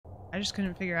I just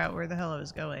couldn't figure out where the hell I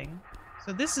was going.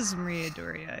 So this is Maria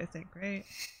Doria, I think, right?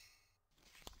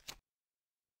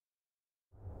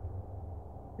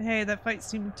 Hey, that fight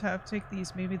seemed tough. Take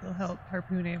these. Maybe they'll help.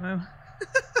 Harpoon ammo.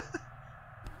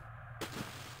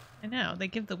 I know, they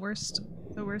give the worst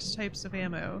types of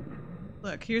ammo.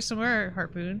 Look, here's some more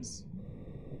harpoons.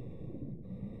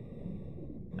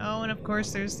 Oh, and of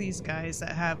course there's these guys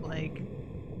that have like...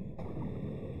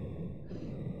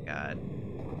 God.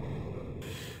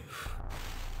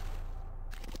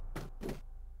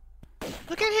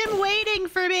 Look at him waiting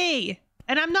for me!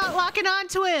 And I'm not locking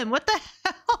onto him! What the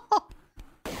hell?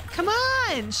 Come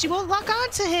on! She won't lock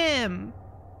onto him!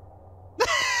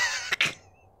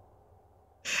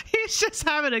 He's just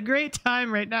having a great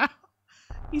time right now.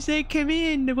 He's like, come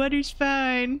in, the weather's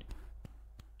fine.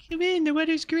 Come in, the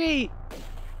weather's great.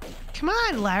 Come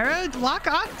on, Lara, lock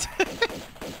onto it.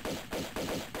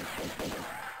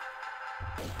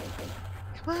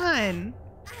 Come on.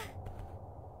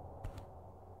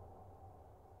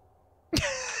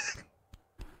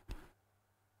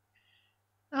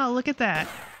 Oh, look at that.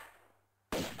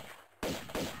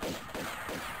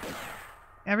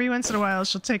 Every once in a while,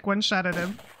 she'll take one shot at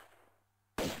him.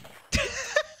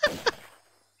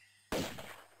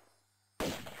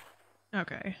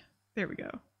 Okay, there we go.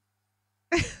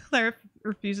 Lara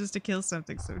refuses to kill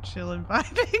something, so chill and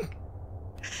vibing.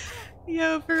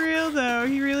 Yo, for real though,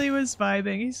 he really was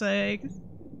vibing. He's like,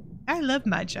 I love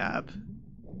my job.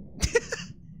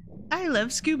 I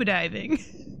love scuba diving.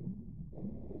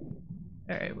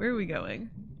 Alright, where are we going?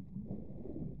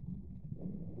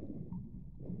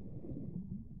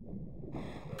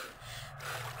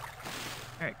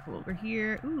 Alright, cool. We're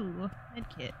here. Ooh,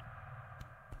 medkit.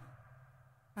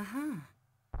 Uh-huh.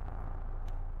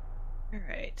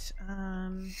 Alright,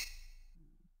 the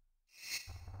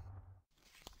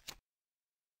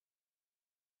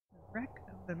wreck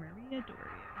of the Maria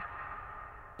Doria.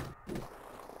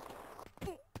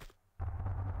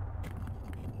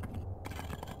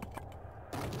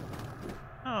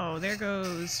 Oh, there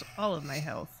goes all of my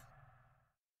health.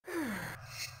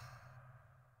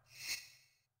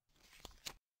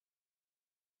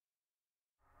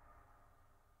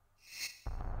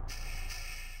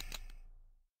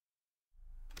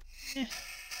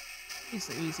 These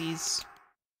are Uzis.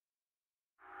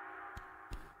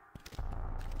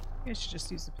 I should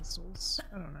just use the pistols.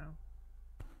 I don't know.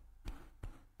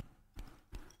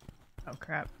 Oh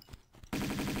crap.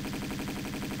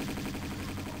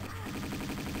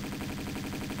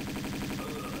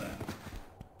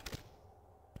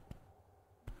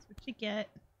 That's what you get.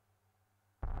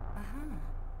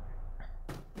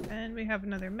 And we have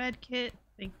another med kit.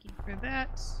 Thank you for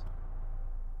that.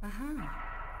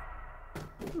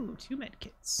 Ooh, 2 med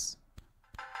kits.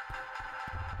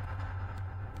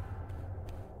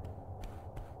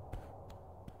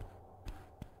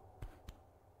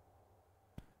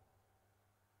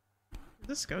 Does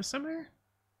this go somewhere?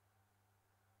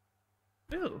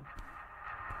 Ooh.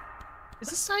 Is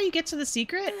this how you get to the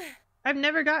secret? I've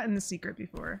never gotten the secret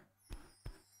before.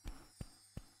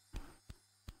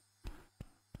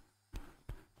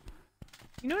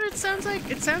 You know what it sounds like?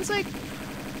 It sounds like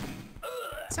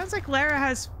Lara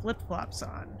has flip-flops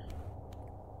on.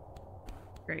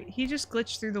 Great. He just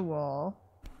glitched through the wall.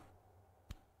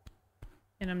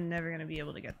 And I'm never gonna be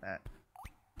able to get that.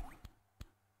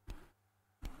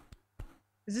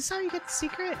 Is this how you get the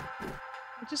secret?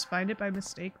 I just find it by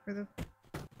mistake for the...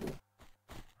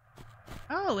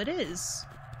 Oh, it is.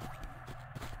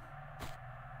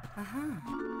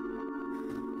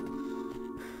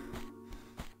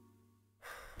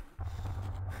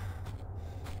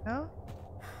 Oh?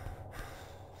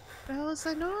 What the hell is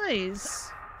that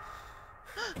noise?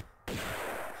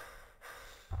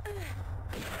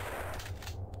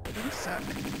 You suck.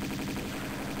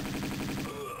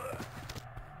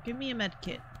 Give me a med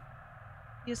kit.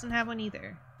 He doesn't have one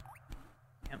either.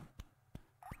 Damn.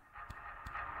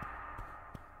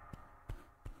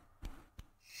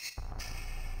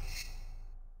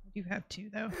 I do have 2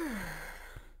 though.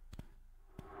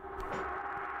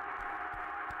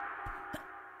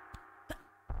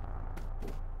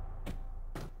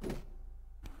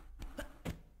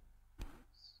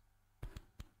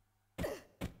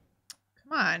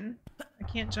 Come on. I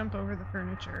can't jump over the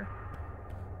furniture.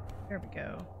 There we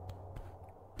go.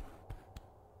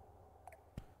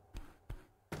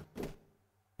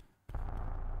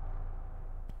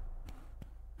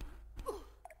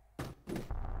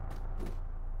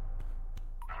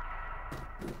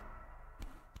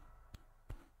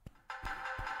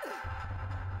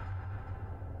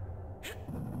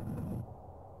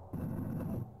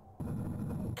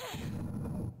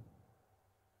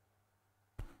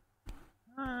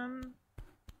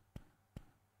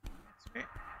 Okay.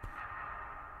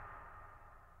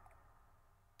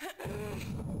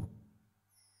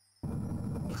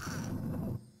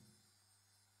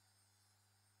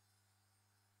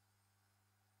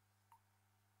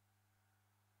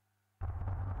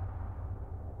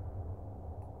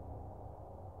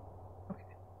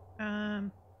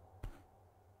 Um.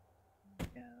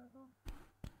 Go.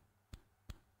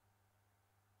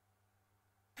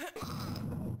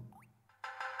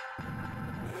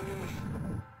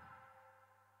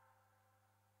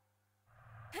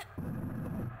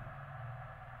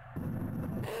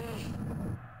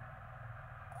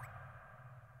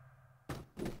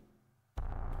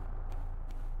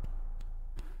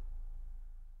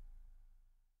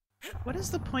 What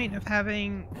is the point of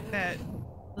having that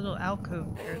little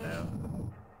alcove there, though?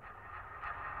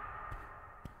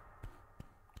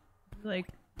 Like,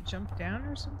 jump down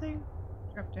or something?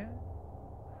 Drop down?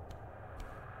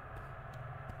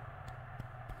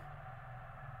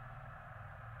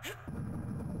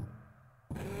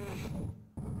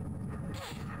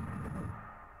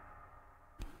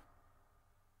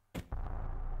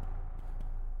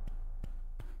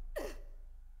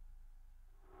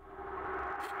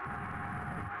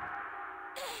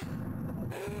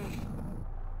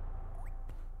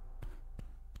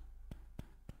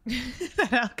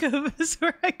 That alcove is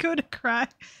where I go to cry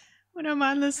when I'm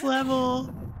on this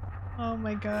level. Oh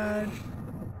my god.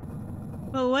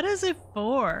 But what is it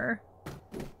for?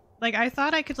 Like, I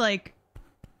thought I could, like,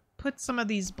 put some of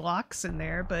these blocks in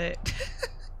there, but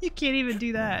you can't even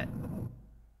do that.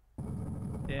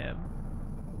 Damn.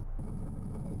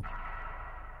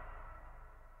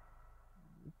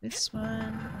 This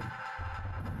one.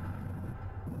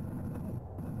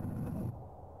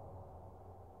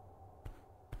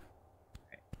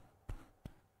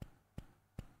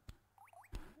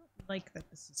 Like that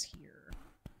this is here.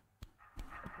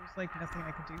 But there's like nothing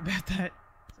I can do about that,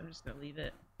 so I'm just gonna leave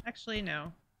it. Actually,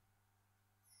 no.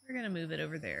 We're gonna move it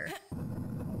over there.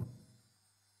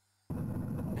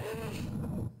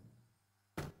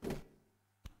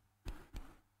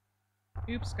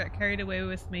 Oops, got carried away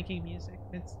with making music.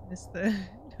 Missed the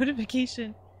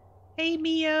notification. Hey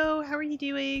Mio, how are you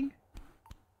doing?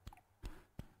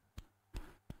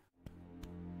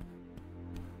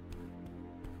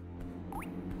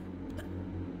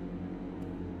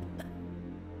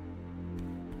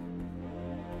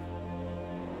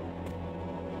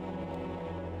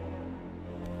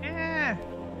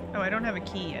 Oh, I don't have a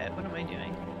key yet. What am I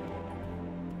doing?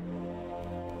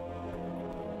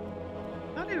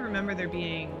 I thought I remember there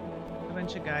being a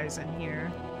bunch of guys in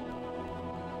here.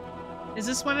 Is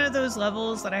this one of those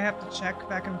levels that I have to check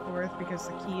back and forth because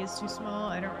the key is too small?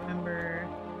 I don't remember.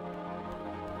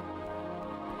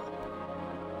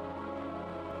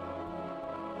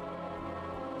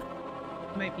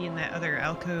 It might be in that other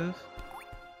alcove.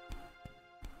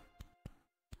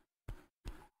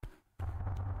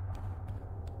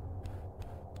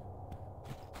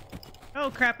 Oh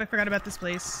crap, I forgot about this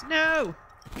place. No!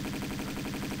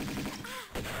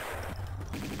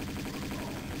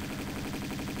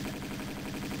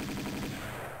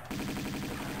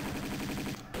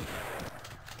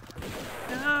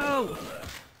 No!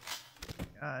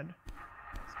 God.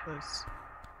 That's close.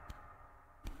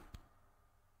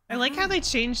 I like how they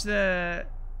changed the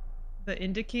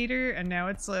indicator and now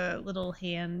it's a little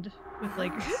hand with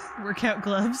like workout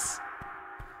gloves.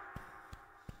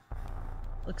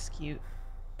 Looks cute.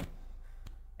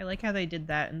 I like how they did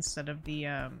that instead of the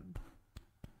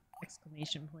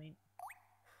exclamation point.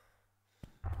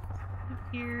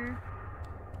 Here.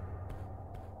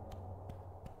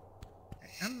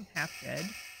 Right, I'm half dead.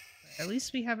 But at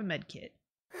least we have a med kit.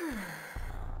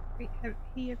 Wait,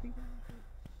 hey everyone.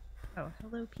 Oh,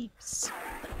 hello peeps.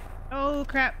 Oh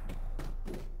crap.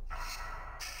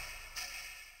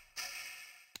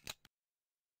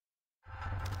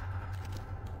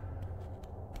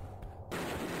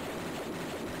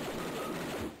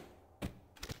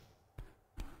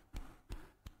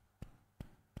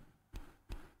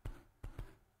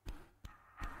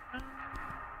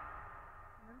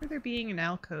 Remember there being an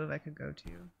alcove I could go to.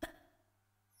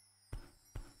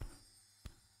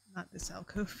 Not this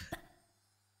alcove.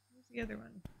 Where's the other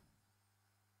one?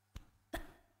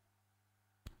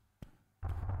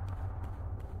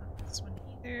 Not this one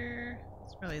either.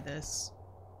 It's probably this.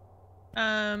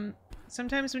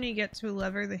 Sometimes when you get to a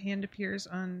lever, the hand appears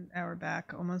on our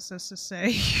back, almost as to say,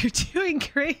 "You're doing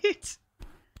great."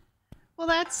 Well,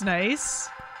 that's nice.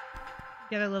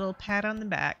 Get a little pat on the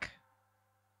back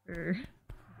for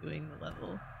doing the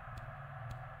level.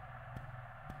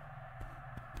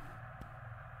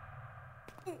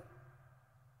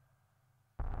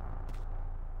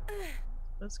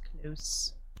 was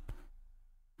close.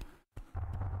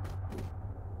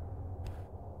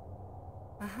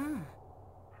 Uh-huh.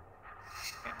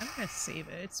 Okay, I'm gonna save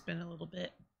it. It's been a little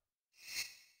bit.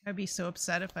 I'd be so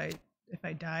upset if I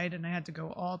died and I had to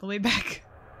go all the way back.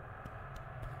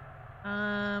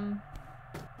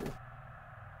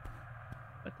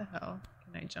 What the hell?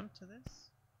 Can I jump to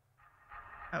this?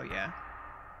 Oh yeah.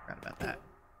 Forgot about that.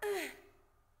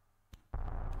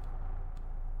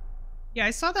 Yeah,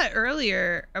 I saw that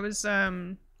earlier. I was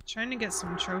trying to get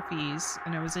some trophies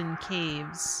and I was in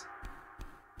caves.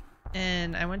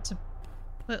 And I went to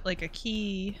put like a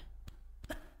key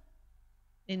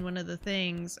in one of the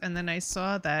things and then I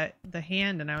saw that the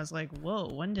hand and I was like, whoa,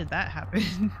 when did that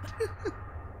happen?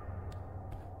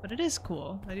 But it is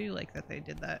cool. I do like that they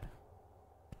did that.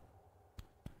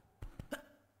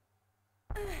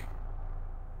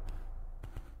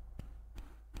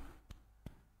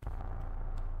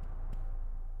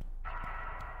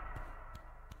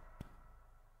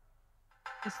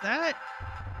 Is that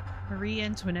Marie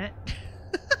Antoinette?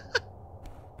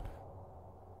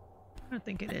 I don't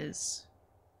think it is,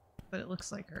 but it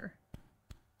looks like her.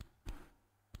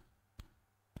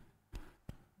 Wait,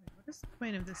 what is the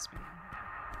point of this being here?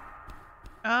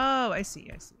 Oh, I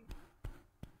see, I see.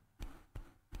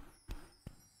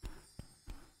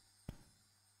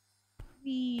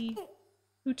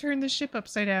 Who turned the ship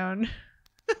upside down?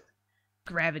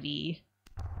 Gravity.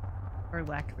 Or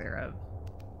lack thereof.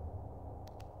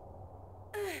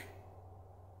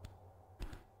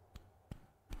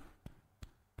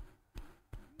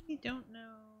 I don't know.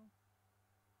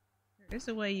 There is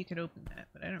a way you could open that,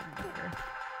 but I don't remember.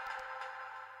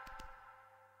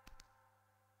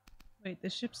 Wait, the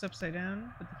ship's upside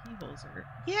down, but the keyholes are...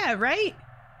 Yeah, right?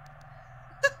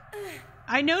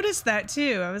 I noticed that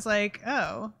too. I was like,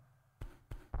 oh.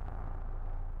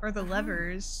 Or the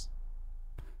levers.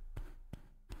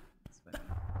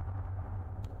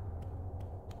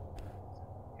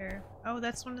 There. Oh,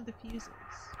 that's one of the fuses.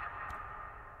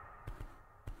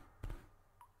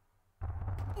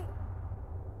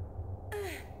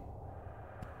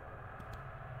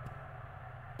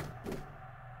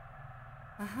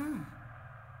 Uh-huh.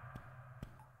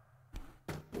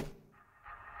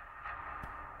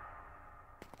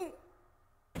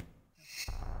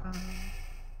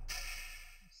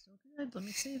 Still good. Let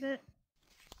me save it.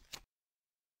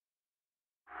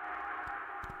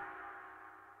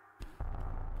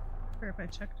 Or if I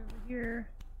checked over here.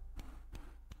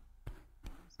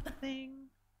 There's nothing.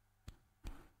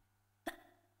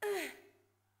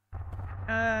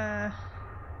 Have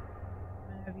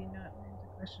you not learned to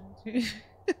question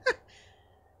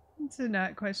to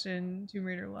not question Tomb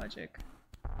Raider logic?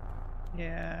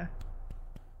 Yeah.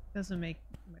 Doesn't make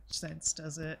much sense,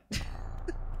 does it?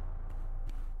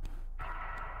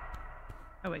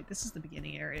 Oh wait, this is the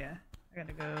beginning area. I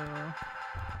gotta go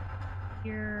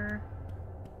here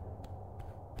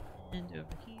and over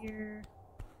here.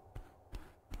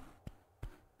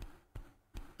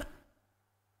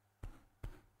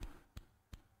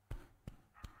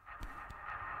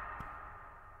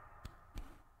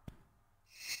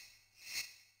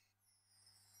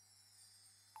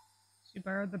 She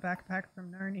borrowed the backpack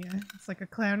from Narnia. It's like a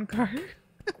clown car.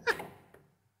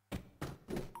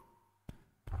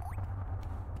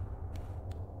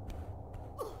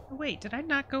 Oh, wait, did I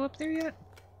not go up there yet?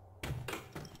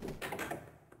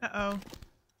 Uh-oh.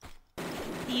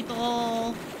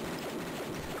 People.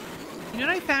 You know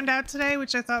what I found out today,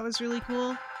 which I thought was really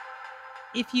cool?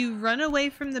 If you run away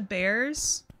from the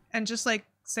bears and just like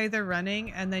say they're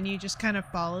running and then you just kind of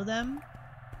follow them,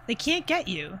 they can't get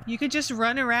you. You could just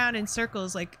run around in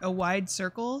circles, like a wide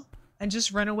circle, and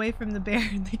just run away from the bear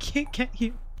and they can't get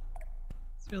you.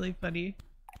 It's really funny.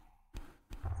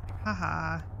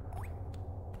 Haha.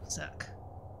 Suck.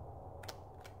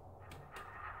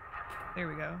 There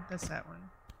we go. That's that one.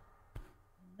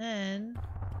 And then, I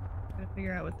gotta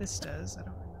figure out what this does. I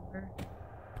don't remember.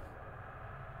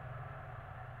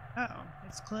 Oh,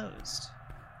 it's closed.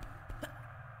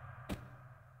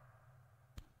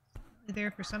 It's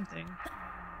there for something. I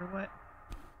don't remember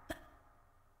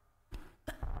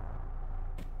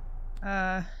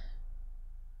what.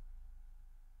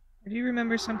 Do you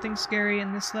remember something scary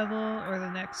in this level or the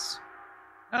next?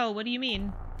 Oh, what do you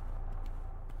mean?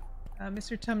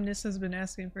 Mr. Tumnus has been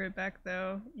asking for it back,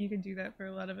 though. You can do that for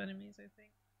a lot of enemies, I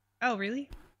think. Oh, really?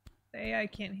 The AI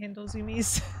can't handle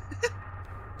zoomies.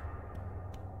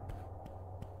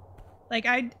 Like,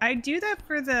 I do that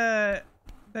for the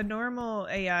normal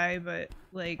AI, but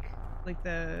like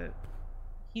the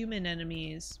human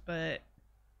enemies, but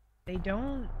they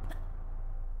don't...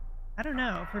 I don't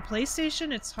know. For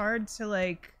PlayStation, it's hard to,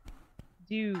 like,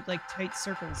 do like tight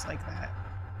circles like that.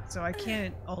 So I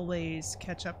can't always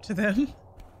catch up to them.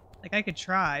 Like I could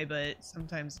try, but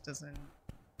sometimes it doesn't.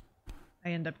 I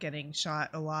end up getting shot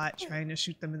a lot trying to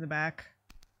shoot them in the back.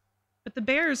 But the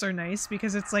bears are nice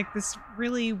because it's like this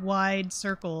really wide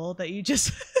circle that you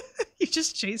just you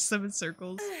just chase them in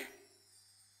circles.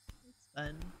 It's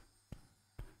fun.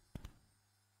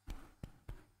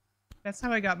 That's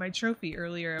how I got my trophy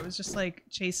earlier. I was just like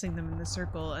chasing them in the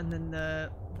circle and then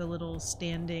the little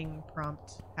standing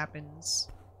prompt happens.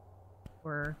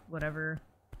 Or whatever.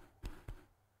 No,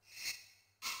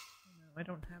 I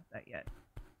don't have that yet.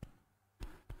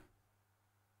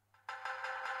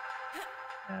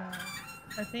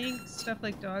 I think stuff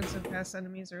like dogs and fast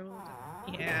enemies are a little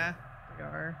different. Yeah, they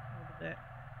are a little bit.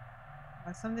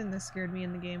 Something that scared me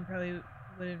in the game probably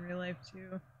would in real life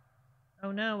too.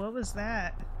 Oh no, what was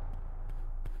that?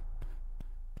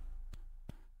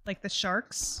 Like the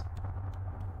sharks?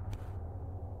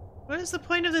 What is the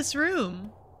point of this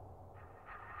room?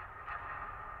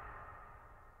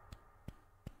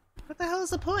 What the hell is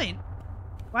the point?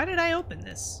 Why did I open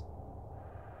this?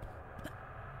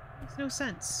 Makes no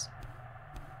sense.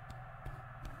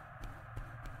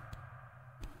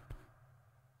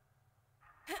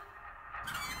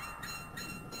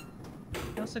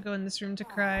 I also go in this room to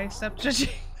cry. Stop judging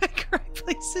my cry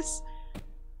places.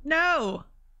 No!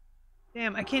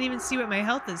 Damn, I can't even see what my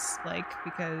health is like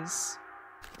because...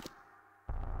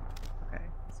 Okay,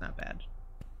 it's not bad.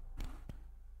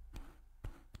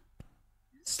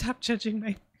 Stop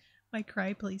judging my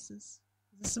cry places.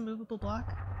 Is this a movable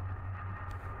block?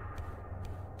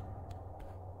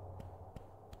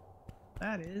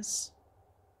 That is.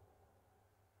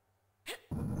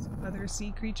 Some other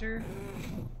sea creature.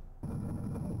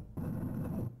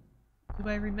 Do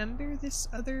I remember this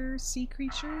other sea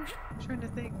creature? I'm trying to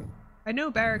think. I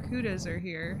know barracudas are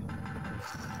here.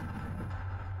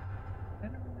 I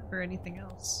don't remember anything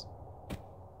else.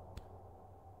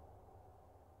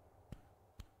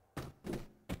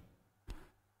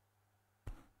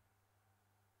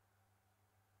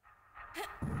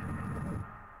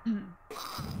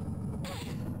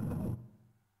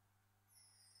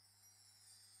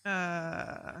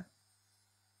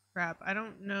 Crap, I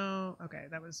don't know. Okay,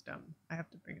 that was dumb. I have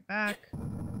to bring it back.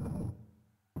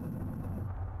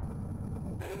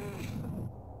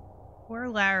 Poor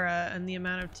Lara and the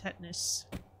amount of tetanus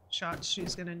shots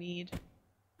she's gonna need.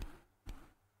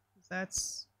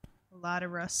 That's a lot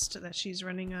of rust that she's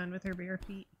running on with her bare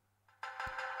feet.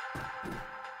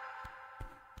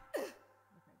 Okay,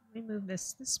 let me move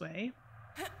this way.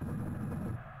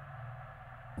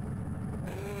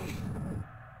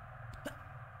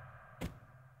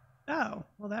 Oh,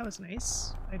 well that was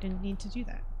nice. I didn't need to do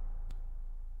that.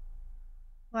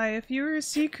 Why, if you were a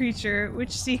sea creature,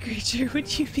 which sea creature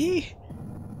would you be?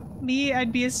 Me,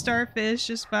 I'd be a starfish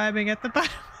just vibing at the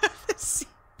bottom of the sea.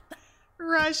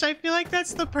 Rush, I feel like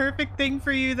that's the perfect thing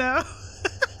for you though.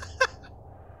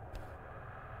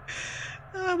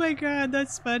 Oh my god,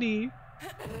 that's funny.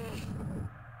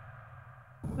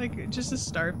 Like, just a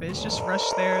starfish, just rush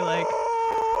there like,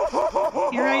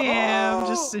 here I am,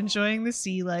 just enjoying the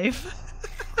sea life.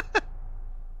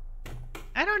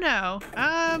 I don't know.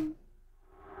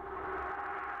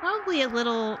 Probably a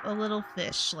little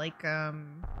fish, like a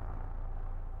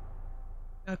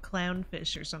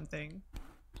clownfish or something.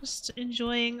 Just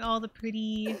enjoying all the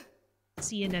pretty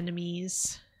sea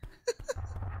anemones.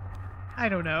 I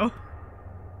don't know.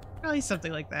 Probably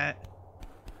something like that.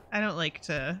 I don't like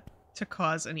to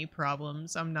cause any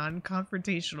problems. I'm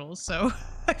non-confrontational, so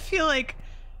I feel like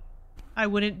I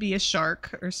wouldn't be a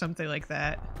shark or something like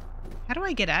that. How do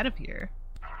I get out of here?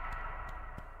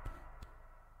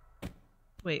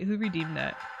 Wait, who redeemed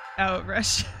that? Oh,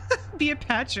 Rush. Be a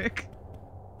Patrick.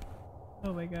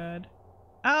 Oh my god.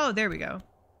 Oh, there we go.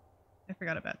 I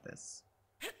forgot about this.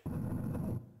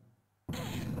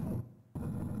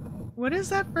 What is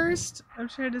that first? I'm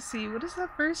trying to see. What is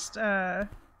that first? Oh,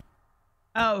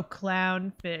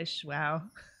 clownfish. Wow.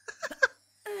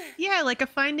 Yeah, like a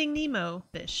Finding Nemo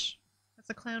fish. That's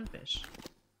a clownfish.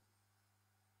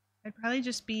 I'd probably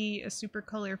just be a super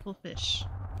colorful fish.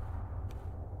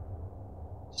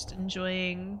 Just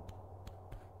enjoying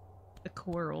the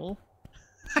coral.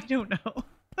 I don't know.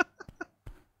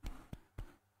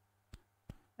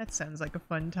 That sounds like a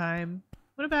fun time.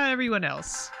 What about everyone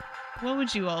else? What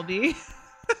would you all be?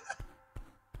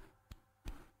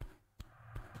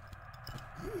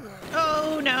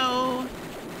 Oh no!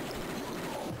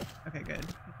 Okay, good.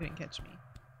 You couldn't catch me.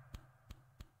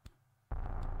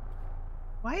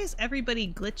 Why is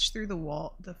everybody glitched through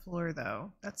the floor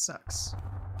though? That sucks.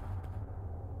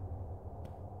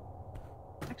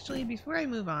 Actually, before I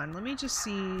move on, let me just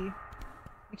see...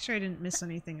 Make sure I didn't miss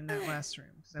anything in that last room,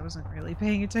 because I wasn't really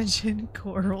paying attention.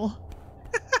 Coral.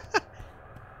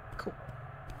 Cool.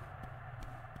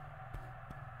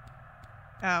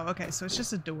 Oh, okay, so it's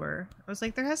just a door. I was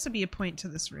like, there has to be a point to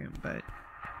this room, but...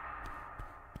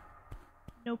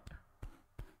 Nope.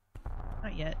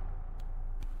 Not yet.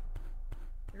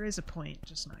 There is a point,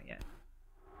 just not yet.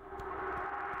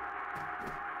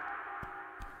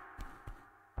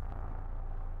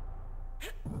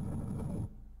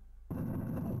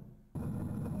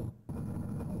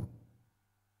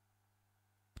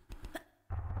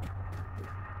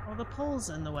 Well, the pole's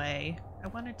in the way. I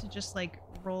wanted to just, like,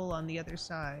 roll on the other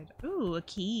side. Ooh, a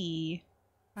key.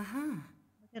 Uh-huh.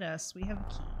 Look at us, we have a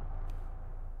key.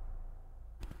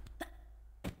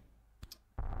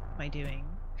 What am I doing?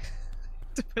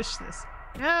 To push this.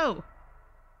 No!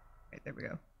 Right, there we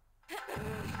go.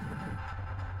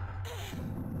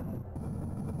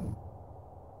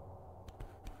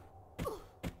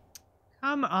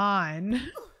 Come on!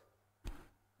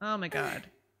 Oh my god.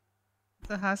 It's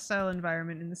a hostile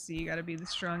environment in the sea, gotta be the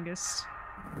strongest.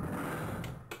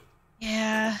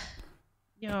 Yeah.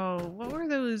 Yo, what were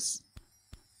those?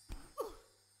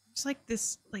 It's like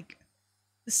this, like,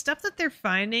 the stuff that they're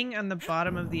finding on the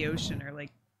bottom of the ocean are, like,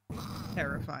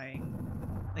 terrifying.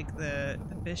 Like, the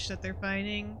fish that they're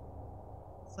finding,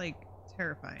 it's, like,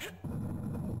 terrifying.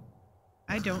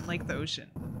 I don't like the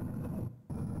ocean.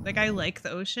 Like, I like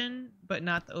the ocean, but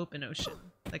not the open ocean.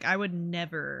 Like, I would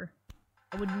never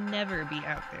be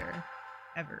out there.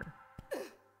 Ever.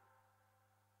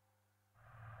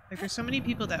 Like, there's so many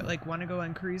people that, like, want to go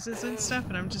on cruises and stuff,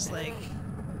 and I'm just like,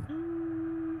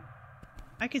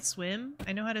 I could swim.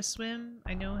 I know how to swim.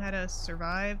 I know how to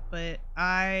survive, but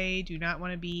I do not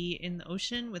want to be in the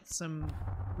ocean with some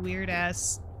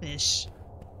weird-ass fish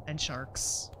and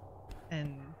sharks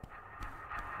and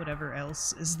whatever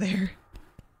else is there.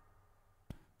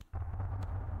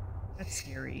 That's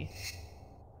scary.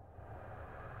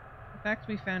 The fact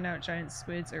we found out giant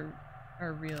squids are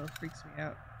real freaks me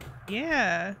out.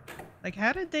 Yeah, like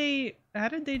how did they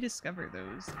discover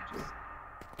those?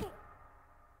 Just...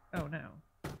 Oh no.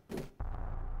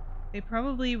 They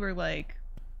probably were like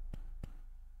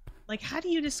how do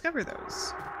you discover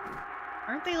those?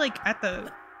 Aren't they like at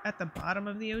the bottom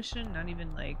of the ocean? Not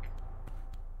even like...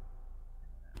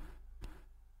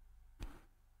 I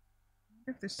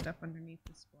wonder if there's stuff underneath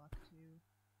this block too.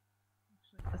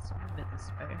 Actually, let's move it this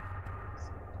way.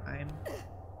 Save time.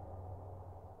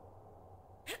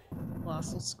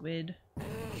 Colossal squid.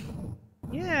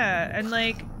 Yeah, and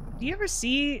like, do you ever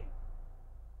see...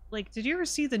 Like, did you ever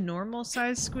see the normal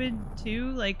size squid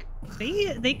too? Like,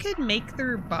 they could make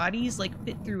their bodies like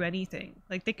fit through anything.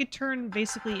 Like, they could turn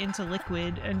basically into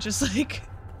liquid and just like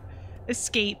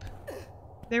escape.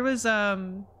 There was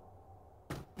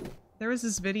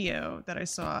this video that I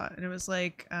saw, and it was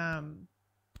like the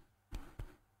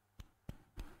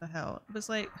hell? It was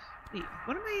like, wait,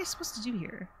 what am I supposed to do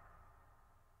here?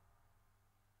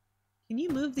 Can you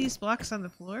move these blocks on the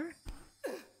floor?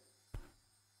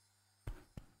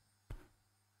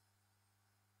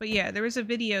 But yeah, there was a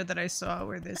video that I saw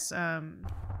where this,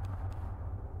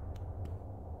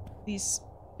 these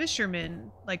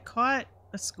fishermen, like, caught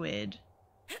a squid,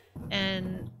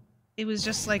 and it was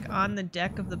just, like, on the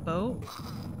deck of the boat,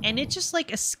 and it just,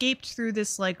 like, escaped through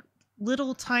this, like,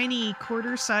 little tiny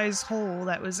quarter-size hole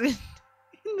that was in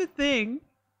the thing.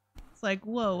 It's like,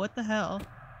 whoa, what the hell?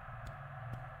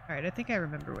 Alright, I think I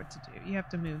remember what to do. You have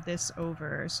to move this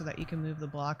over so that you can move the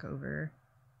block over.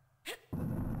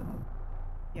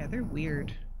 Yeah, they're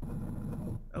weird.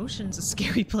 Ocean's a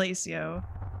scary place, yo.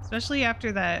 Especially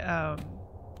after that,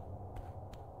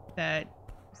 that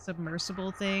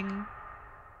submersible thing.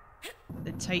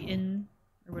 The Titan,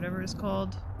 or whatever it's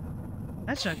called.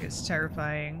 That junk is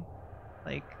terrifying.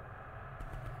 Like,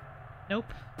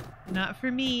 nope. Not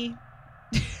for me.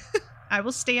 I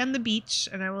will stay on the beach,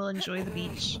 and I will enjoy the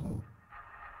beach.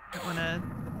 I don't want to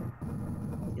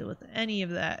deal with any of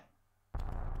that.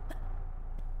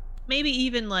 Maybe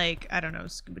even, like, I don't know,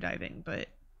 scuba diving, but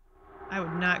I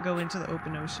would not go into the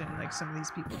open ocean like some of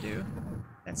these people do.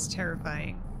 That's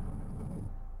terrifying.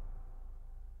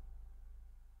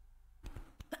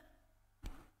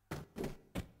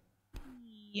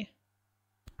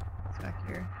 What's back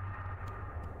here?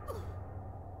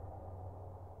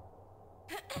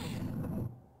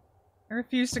 I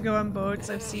refuse to go on boats.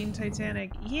 I've seen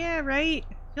Titanic. Yeah, right?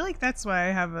 I feel like that's why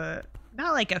I have a...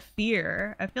 Not like a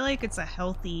fear. I feel like it's a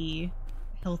healthy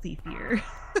fear.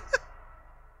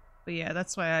 But yeah,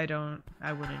 that's why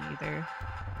I wouldn't either.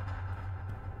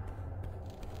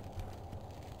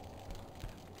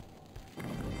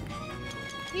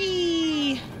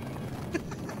 Whee!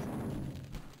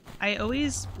 I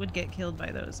always would get killed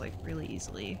by those, like, really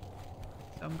easily.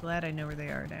 So I'm glad I know where they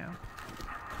are now.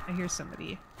 I hear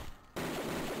somebody.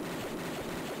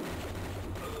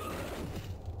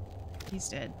 He's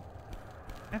dead.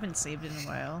 I haven't saved in a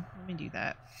while. Let me do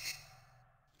that.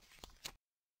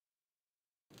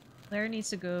 Lara needs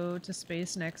to go to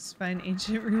space next, find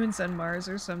ancient ruins on Mars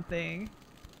or something.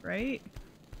 Right?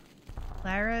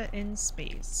 Lara in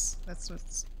space. That's what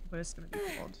it's gonna be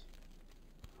called.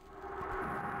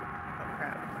 Oh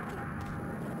crap.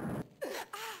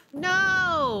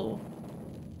 No!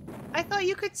 I thought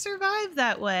you could survive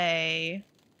that way.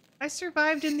 I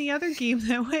survived in the other game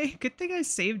that way. Good thing I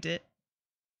saved it.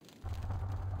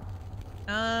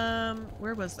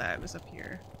 Where was that? It was up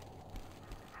here.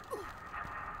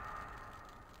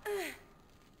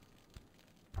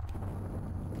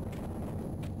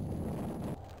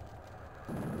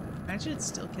 Imagine it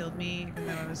still killed me even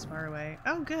though I was far away.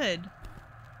 Oh, good.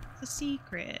 It's a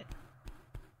secret.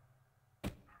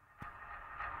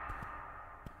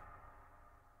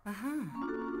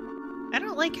 I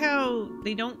don't like how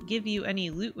they don't give you any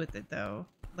loot with it, though.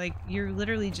 Like, you're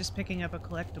literally just picking up a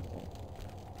collectible.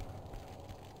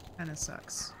 Kinda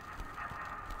sucks.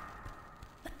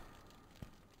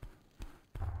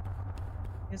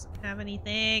 Doesn't have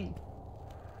anything.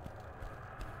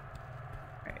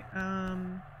 Alright,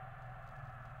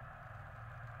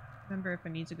 remember if I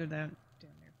need to go down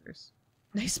there first.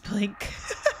 Nice blink.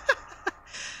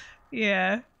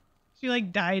 Yeah. She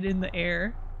like died in the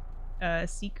air.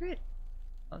 Secret?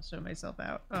 I'll show myself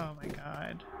out. Oh my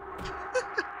god.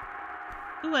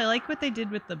 Ooh, I like what they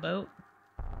did with the boat.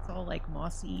 It's all like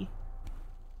mossy.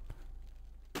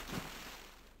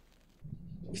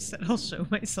 You said I'll show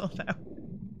myself out.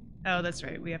 Oh, that's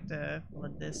right. We have to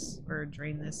flood this or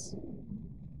drain this.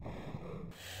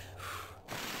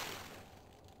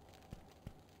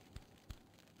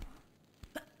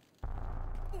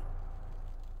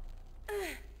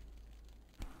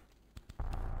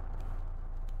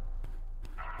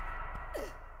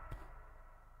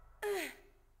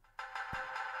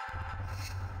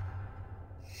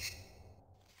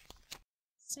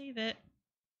 Save it.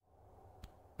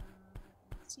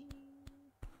 Let's see.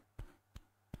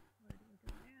 Where do we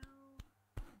go now?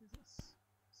 What is this?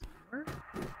 Store?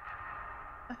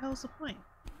 What the hell's the point?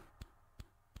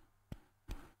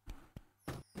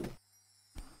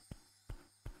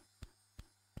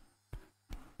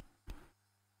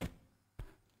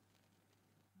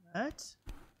 What?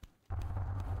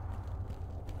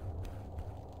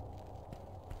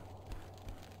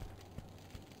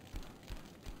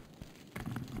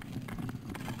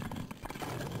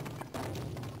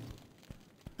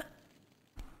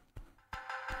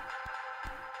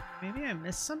 Maybe I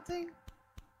missed something?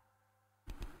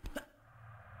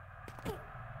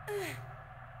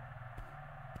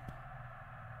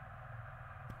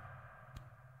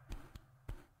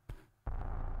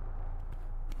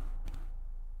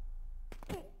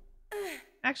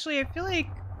 Actually, I feel like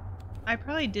I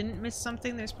probably didn't miss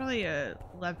something. There's probably a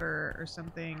lever or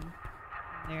something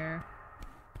in there.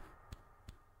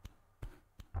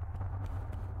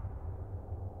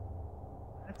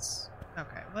 That's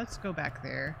okay. Let's go back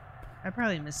there. I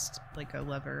probably missed like a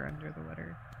lever under the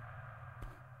water.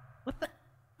 What the?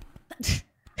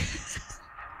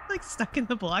 Like stuck in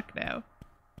the block now.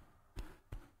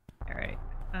 All right.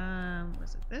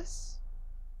 Was it this?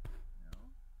 No.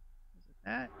 Was it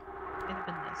that? It might have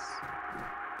been this.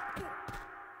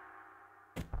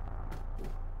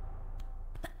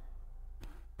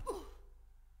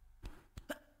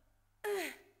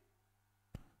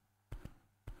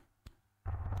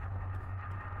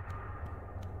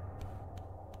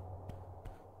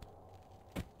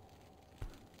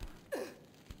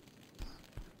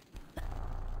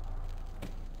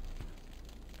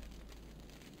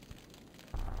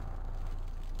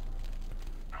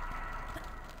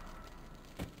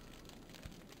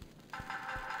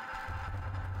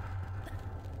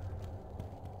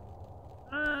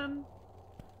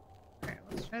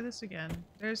 Try this again.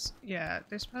 There's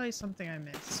probably something I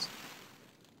missed.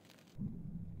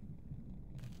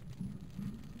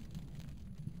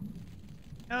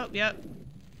 Oh, yep.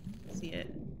 See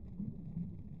it.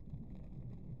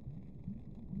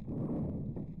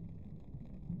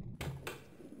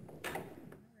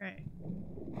 Alright.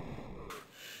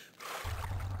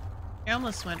 I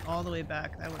almost went all the way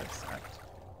back. That would have sucked.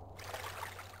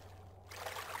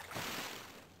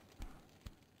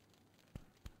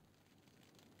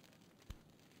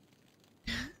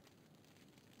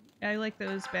 I like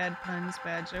those bad puns,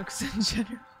 bad jokes in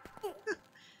general.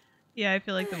 Yeah, I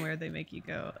feel like the more they make you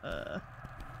go,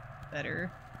 better.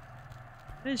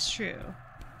 That is true.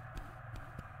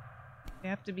 They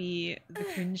have to be the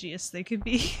cringiest they could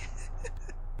be.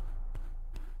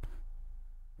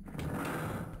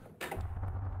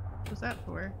 What was that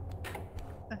for?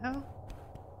 What the hell?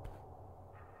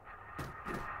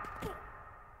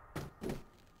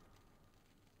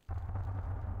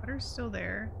 Water's still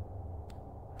there.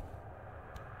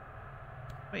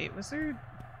 Wait, was there...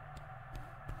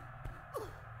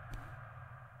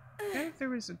 I forgot if there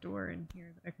was a door in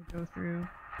here that I could go through.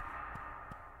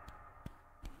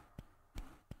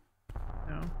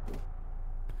 No.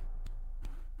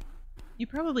 You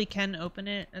probably can open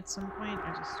it at some point,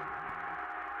 I just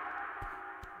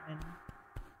don't know.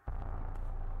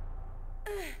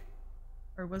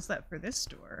 Or was that for this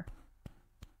door?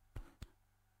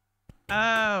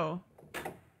 Oh!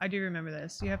 I do remember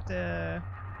this. You have to...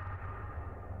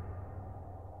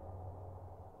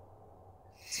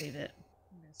 Save it.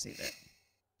 I'm gonna save it.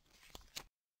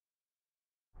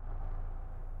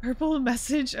 Purple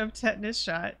message of tetanus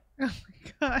shot. Oh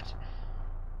my god.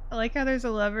 I like how there's a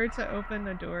lever to open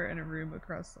the door in a room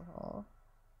across the hall.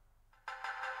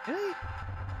 Really?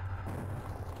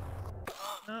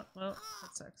 Oh, well,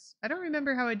 that sucks. I don't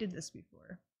remember how I did this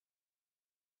before.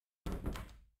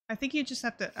 I think you just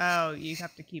have to... Oh, you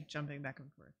have to keep jumping back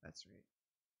and forth. That's right.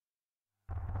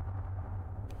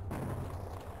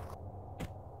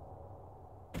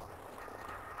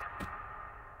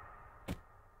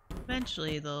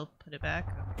 Eventually they'll put it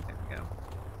back. Okay, there we go.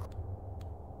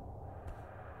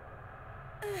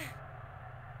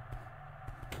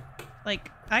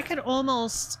 Like, I could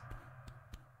almost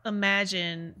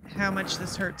imagine how much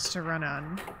this hurts to run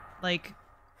on. Like,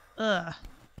 ugh.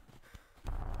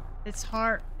 It's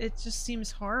hard. It just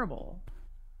seems horrible.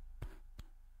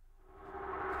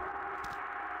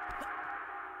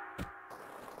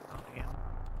 Oh, damn.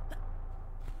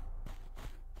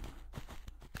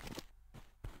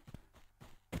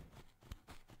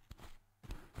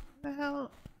 Where the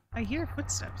hell? I hear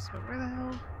footsteps, but where the hell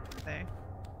are they?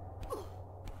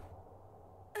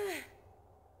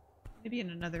 Maybe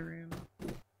in another room.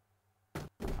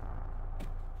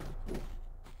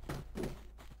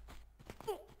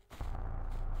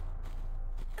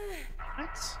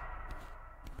 What?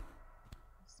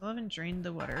 Still haven't drained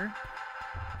the water.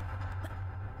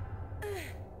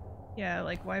 Yeah,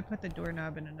 like why put the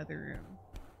doorknob in another room?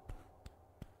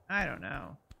 I don't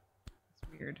know. It's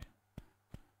weird.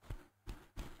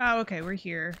 Oh, okay, we're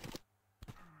here.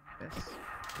 This.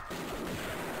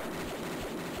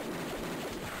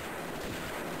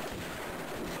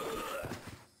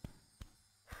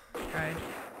 Tried.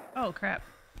 Oh, crap.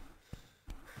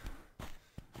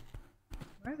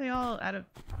 Why are they all out of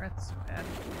breath so bad?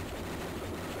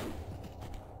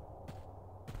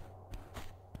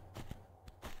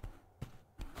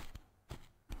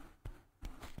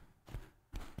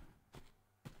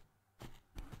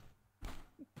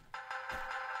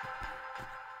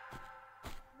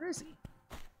 Where is he?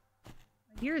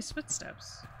 I hear his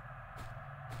footsteps.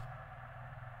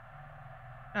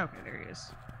 Okay, there he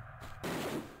is.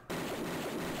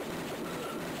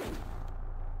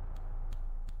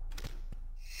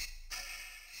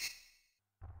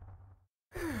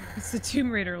 It's the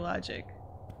Tomb Raider logic.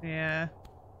 Yeah.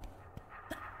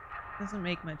 Doesn't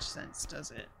make much sense,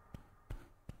 does it?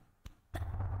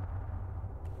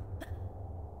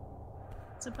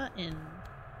 It's a button.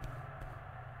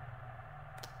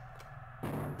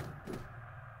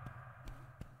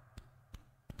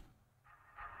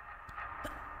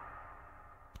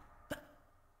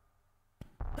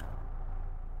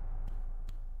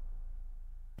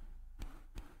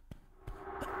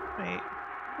 Wait,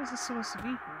 what is this supposed to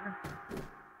be for?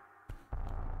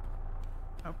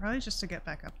 Oh, probably just to get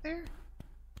back up there?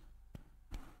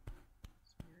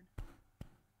 That's weird.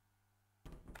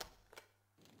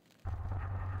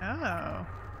 Oh.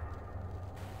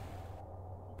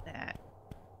 Look at that.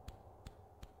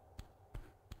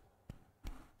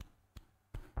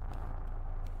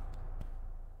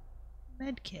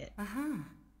 Med kit. Uh-huh.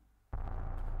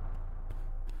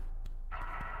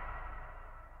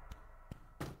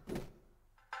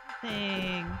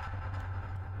 Thing.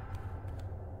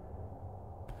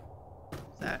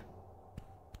 What's that?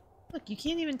 Look, you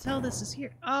can't even tell this is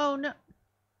here. Oh no! It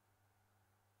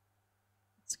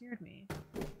scared me.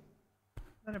 Is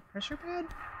that a pressure pad?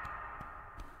 What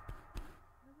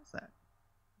was that?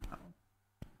 Oh.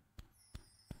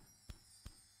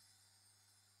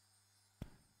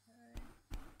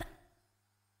 Okay.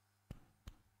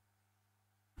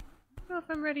 I don't know if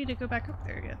I'm ready to go back up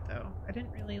there yet, though. I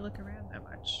didn't really look around that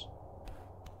much.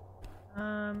 What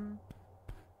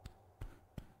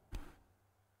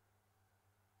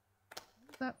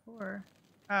was that for?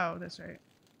 Oh, that's right.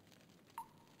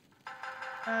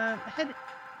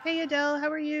 Hey Adele, how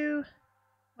are you?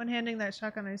 One-handing that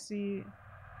shotgun, I see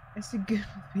good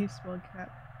with baseball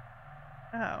cap.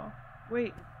 Oh,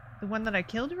 wait, the one that I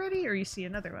killed already, or you see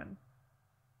another one?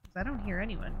 'Cause I don't hear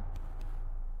anyone.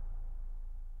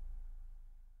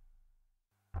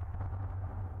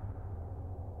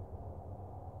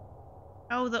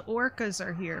 Oh, the orcas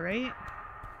are here, right?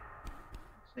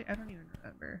 Actually, I don't even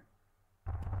remember.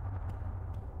 I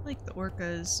feel like the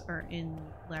orcas are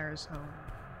in Lara's home.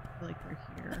 I feel like they're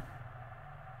here.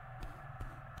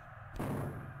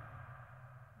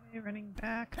 Okay, running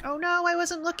back. Oh no, I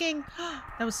wasn't looking!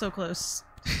 That was so close.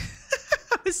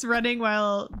 I was running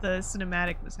while the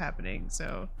cinematic was happening,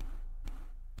 so...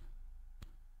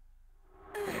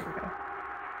 There we go.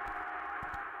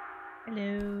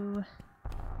 Hello.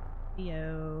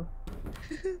 Yo.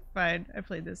 Fine, I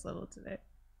played this level today.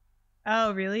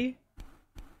 Oh, really?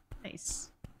 Nice.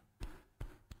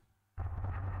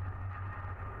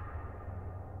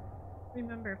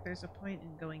 Remember if there's a point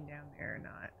in going down there or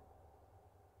not.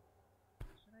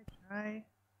 Should I try?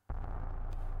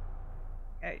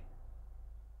 Okay.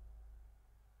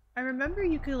 I remember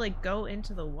you could like go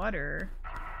into the water.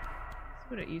 That's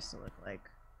what it used to look like.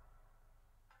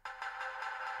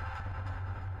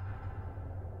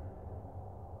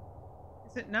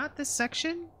 Is it not this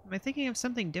section? Am I thinking of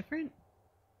something different?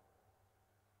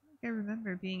 I think I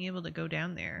remember being able to go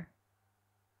down there.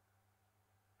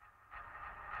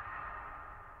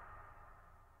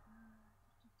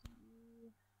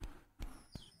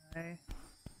 Let's try.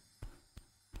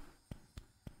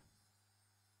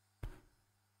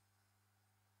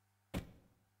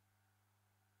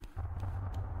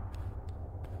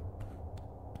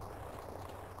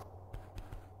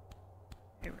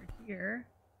 Okay, we're here.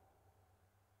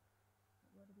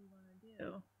 What do we want to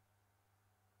do?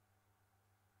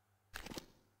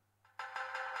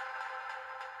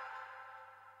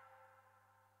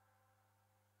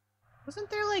 Wasn't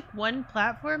there like one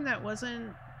platform that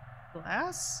wasn't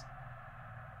glass?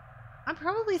 I'm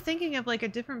probably thinking of like a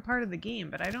different part of the game,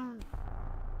 but I don't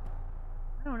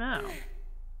know.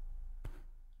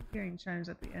 Keep hearing chimes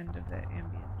at the end of the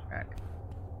ambient track.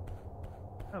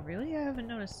 Oh really? I haven't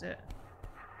noticed it.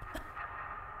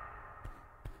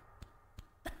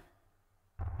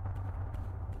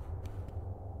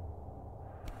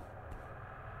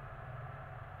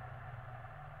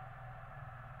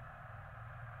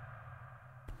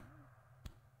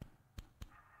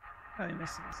 Probably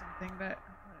missing something, but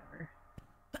whatever.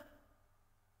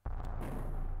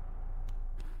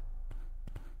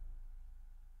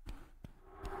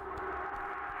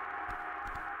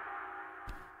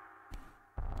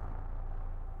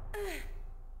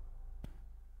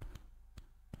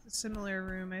 It's a similar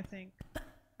room, I think.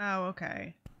 Oh,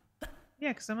 okay. Yeah,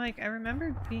 because I'm like, I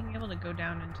remember being able to go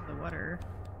down into the water.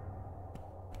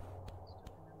 Just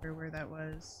don't remember where that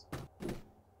was.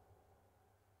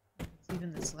 It's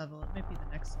even this level. It might be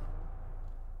the next level.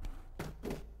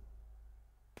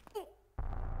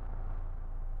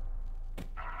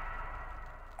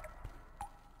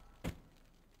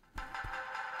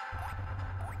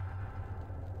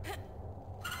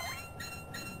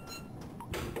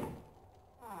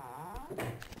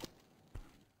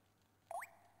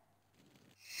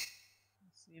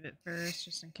 Save it first,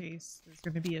 just in case there's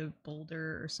going to be a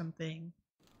boulder or something.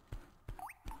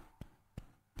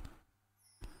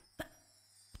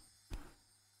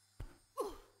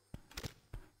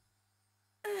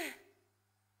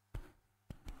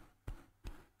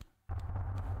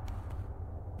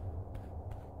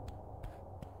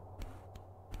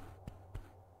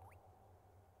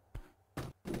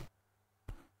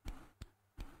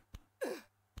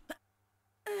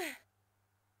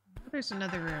 There's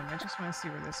another room. I just want to see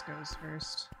where this goes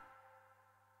first.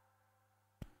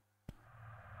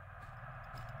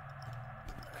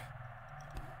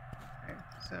 Okay,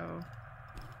 so...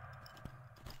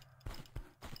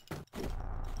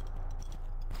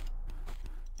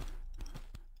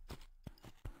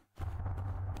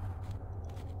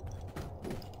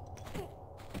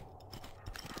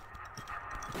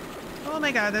 Oh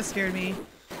my god, that scared me.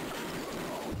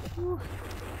 Whew.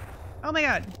 Oh my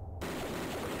god.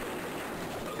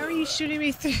 How are you shooting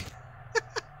me through?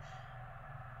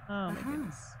 Oh my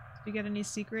goodness. Did you get any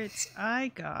secrets? I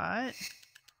got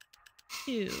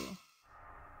 2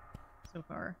 so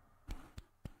far.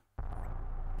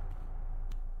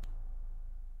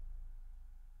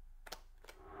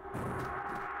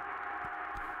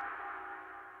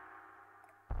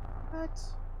 What?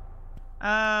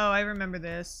 Oh, I remember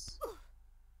this.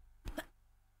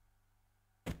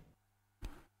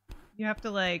 You have to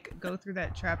like go through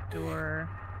that trapdoor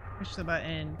push the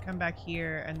button, come back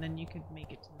here, and then you could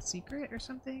make it to the secret or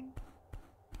something.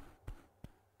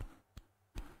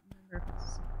 I don't remember if it's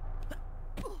a secret.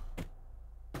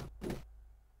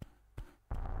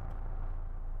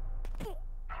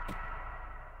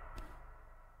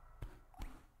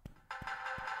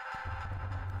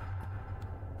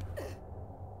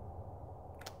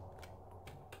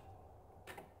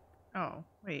 Oh,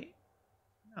 wait.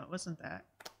 No, it wasn't that.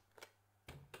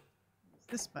 It's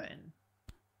this button.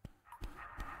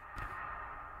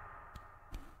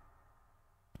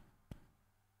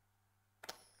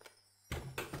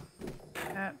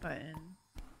 That button.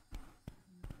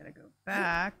 Gotta go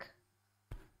back.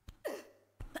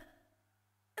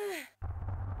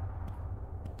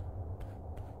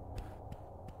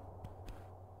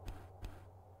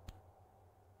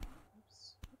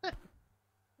 Oops. What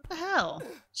the hell?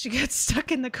 She gets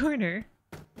stuck in the corner.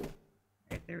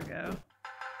 Alright, there we go.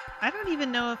 I don't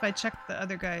even know if I checked the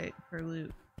other guy for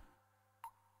loot.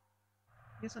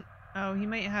 He doesn't. Oh, he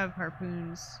might have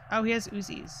harpoons. Oh, he has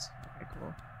Uzis. Okay,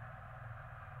 cool.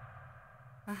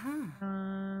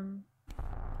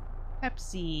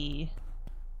 Pepsi.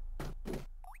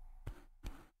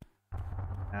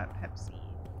 Got Pepsi.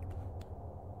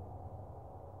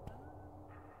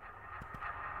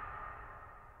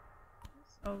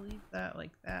 I'll leave that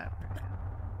like that for now.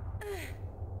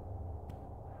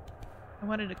 I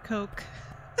wanted a Coke.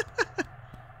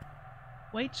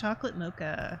 White chocolate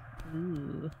mocha.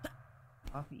 Ooh.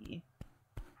 Coffee.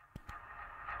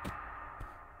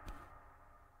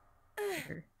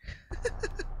 Sugar.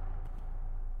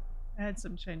 I had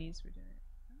some Chinese for dinner.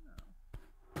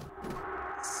 Oh.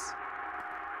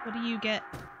 What do you get?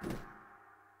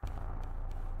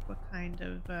 What kind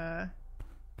of food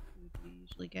do you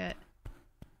usually get?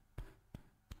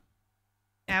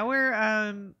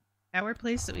 Our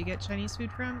place that we get Chinese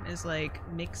food from is like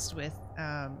mixed with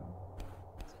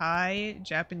Thai,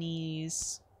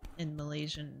 Japanese, and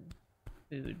Malaysian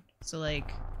food. So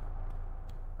like,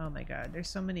 oh my god, there's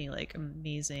so many like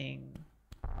amazing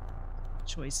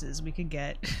choices we could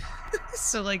get.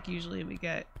 So like usually we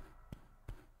get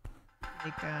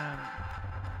like I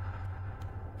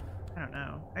don't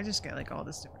know. I just get like all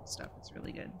this different stuff. It's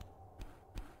really good.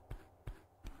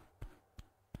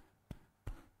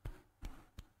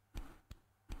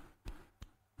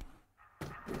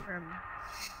 What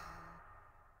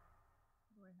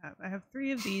do I have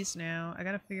 3 of these now. I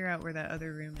gotta figure out where that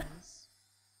other room is.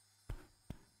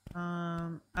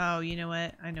 Oh, you know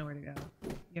what? I know where to go.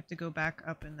 You have to go back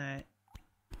up in that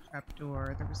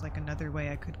trapdoor. There was like another way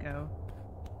I could go.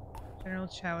 General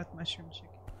chow with mushroom chicken.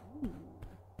 Ooh.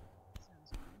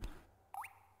 Sounds good.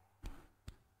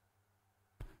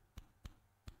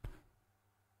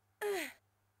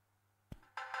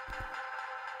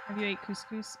 Have you ate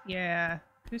couscous? Yeah.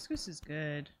 Couscous is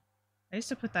good. I used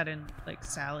to put that in like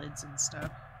salads and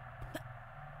stuff.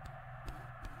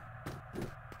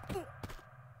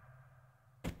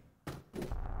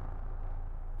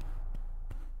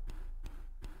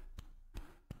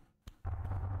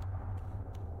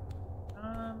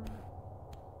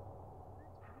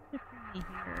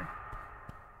 Here.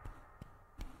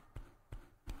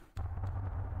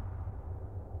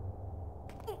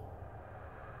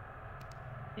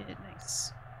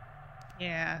 Nice.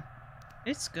 Yeah,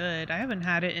 it's good. I haven't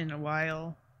had it in a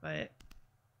while, but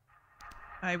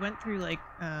I went through like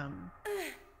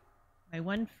my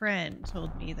one friend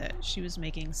told me that she was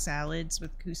making salads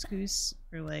with couscous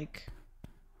for like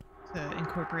to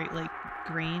incorporate like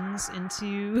grains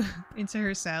into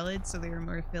her salad so they were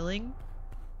more filling.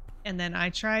 And then I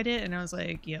tried it and I was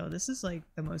like, yo, this is like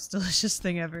the most delicious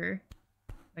thing ever.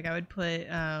 Like I would put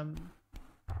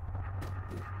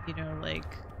you know, like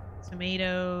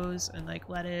tomatoes and like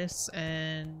lettuce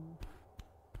and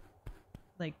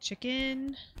like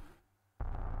chicken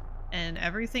and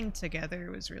everything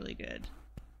together was really good.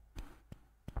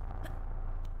 I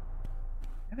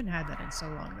haven't had that in so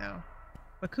long though.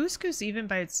 But couscous even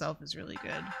by itself is really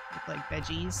good with like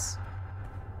veggies.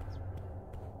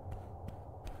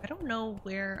 I don't know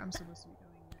where I'm supposed to be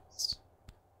going next.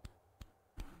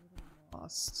 I'm a little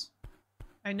lost.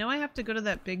 I know I have to go to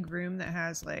that big room that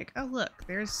has like, oh look,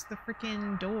 there's the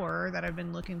freaking door that I've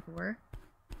been looking for.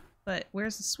 But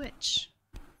where's the switch?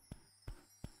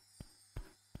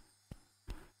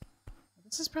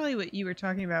 This is probably what you were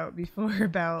talking about before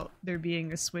about there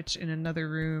being a switch in another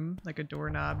room, like a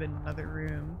doorknob in another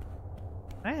room.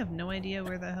 I have no idea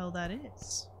where the hell that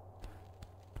is.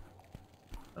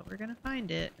 But we're gonna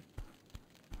find it.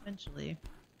 Eventually.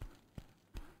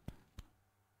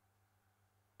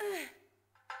 I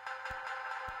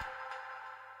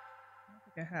don't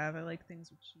think I have. I like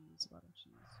things with cheese. A lot of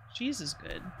cheese. Cheese is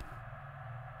good.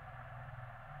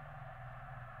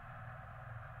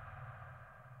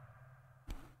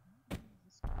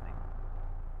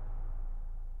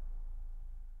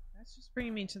 That's just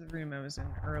bringing me to the room I was in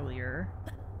earlier.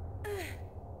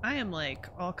 I am like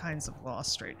all kinds of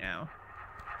lost right now.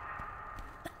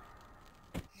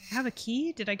 I have a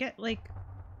key? Did I get like...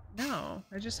 No,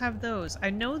 I just have those. I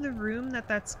know the room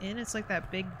that's in, it's like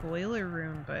that big boiler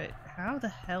room, but how the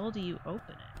hell do you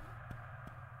open it?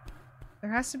 There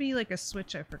has to be like a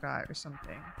switch I forgot or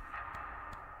something.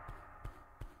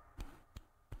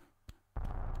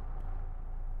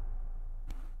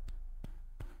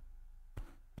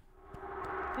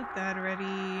 Did that already. We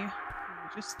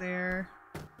were just there.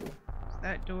 There's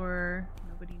that door.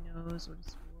 Nobody knows what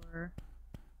it's for.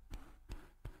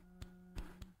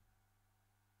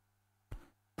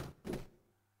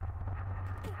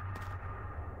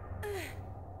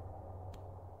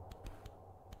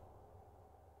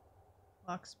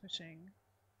 Clock's pushing.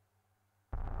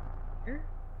 Here?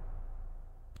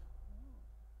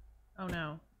 Oh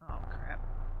no. Oh crap.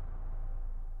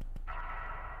 Is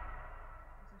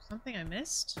there something I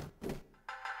missed? No,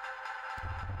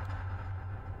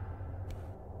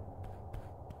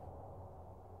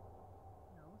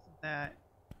 it wasn't that.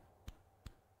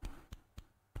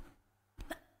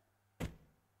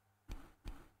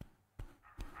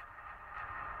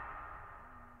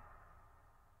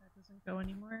 That doesn't go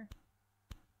anymore.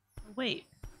 Oh, wait.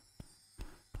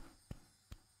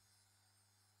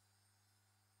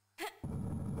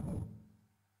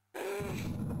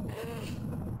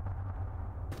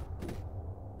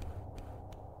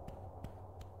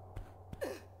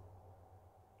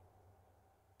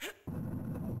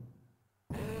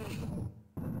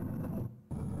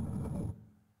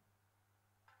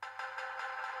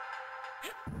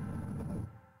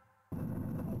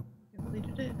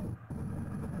 Completed it?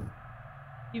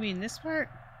 You mean this part?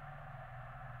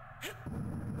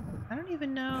 I don't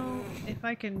even know if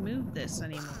I can move this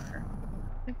anymore.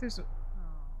 I think there's a... Oh.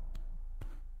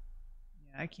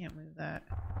 Yeah, I can't move that.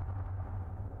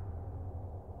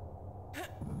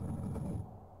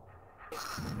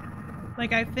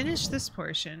 Like, I finished this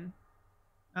portion.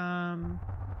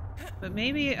 But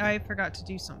maybe I forgot to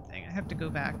do something. I have to go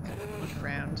back and look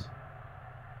around.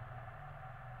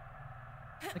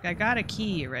 Like, I got a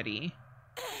key already.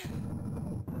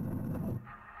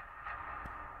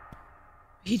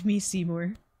 Feed me,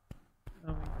 Seymour.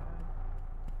 Oh my god.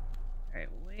 Alright,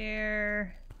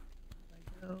 where do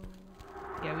I go?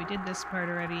 Yeah, we did this part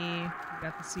already. We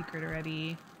got the secret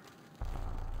already.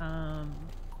 Up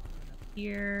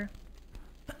here.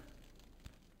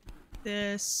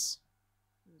 This.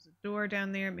 There's a door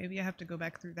down there. Maybe I have to go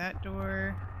back through that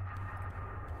door.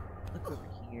 Look over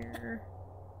here.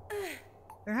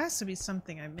 There has to be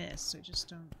something I missed. I just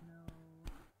don't know.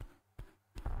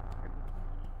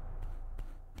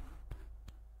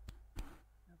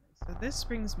 Okay, so this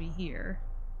brings me here.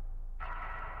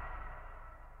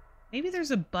 Maybe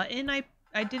there's a button I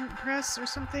didn't press or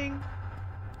something.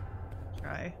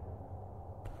 Try.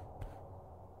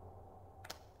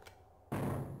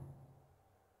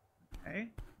 Okay,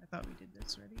 I thought we did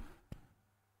this already.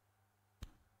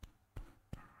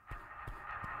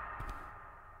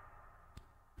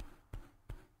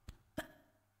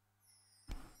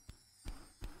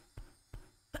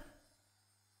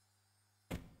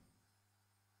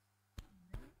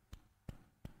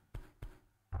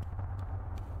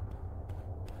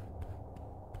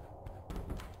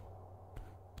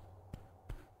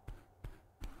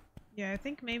 Yeah, I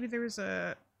think maybe there was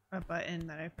a button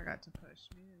that I forgot to push.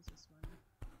 Maybe it was this one.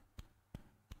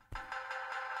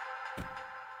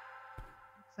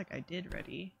 Looks like I did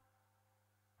ready.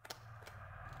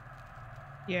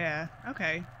 Yeah,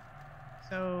 okay.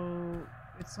 So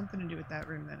it's something to do with that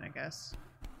room then, I guess.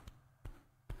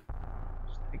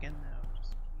 Push that again though,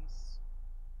 just in case.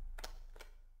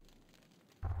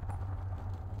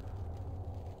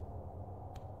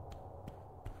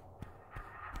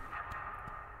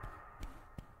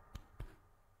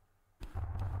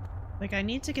 Like, I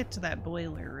need to get to that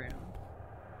boiler room.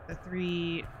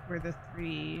 Where the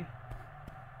three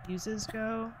fuses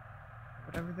go.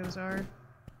 Whatever those are.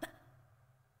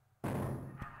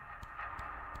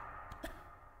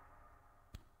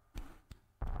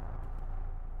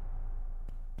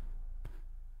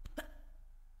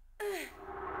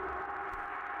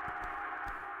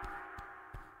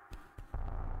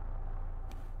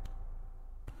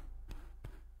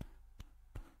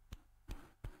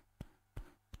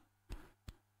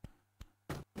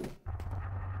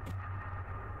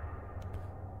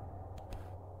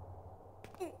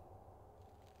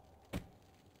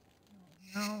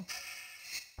 No.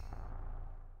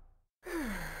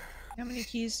 How many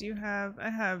keys do you have? I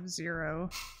have 0.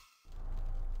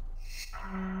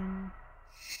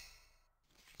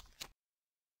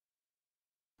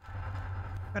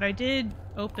 But I did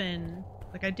open,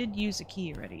 like I did use a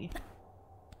key already.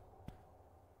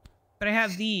 But I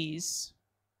have these.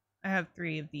 I have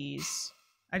 3 of these.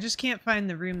 I just can't find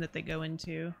the room that they go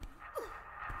into.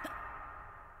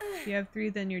 If you have 3,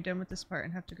 then you're done with this part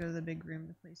and have to go to the big room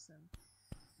to place them.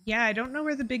 Yeah, I don't know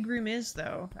where the big room is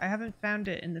though. I haven't found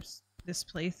it in this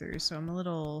playthrough, so I'm a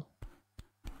little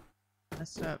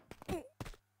messed up.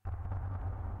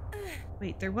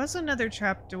 Wait, there was another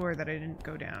trapdoor that I didn't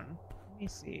go down. Let me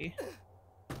see.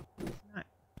 It's not...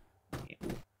 Wait.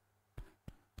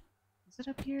 Is it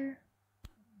up here? I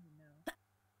don't even know.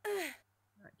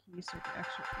 Not key circuit,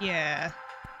 actually. Yeah.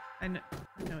 I know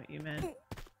what you meant.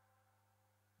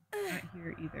 Not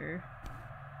here either.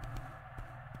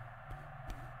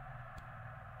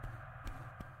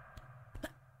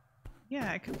 Yeah,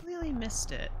 I completely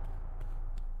missed it.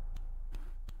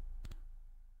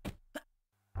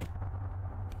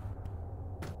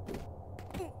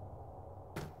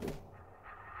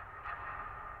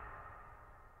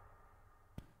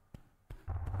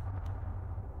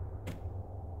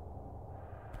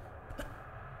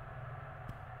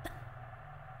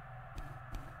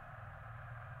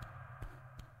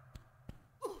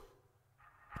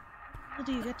 How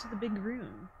do you get to the big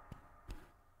room?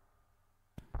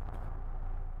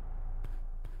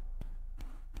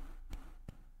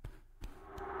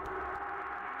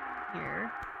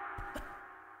 Here.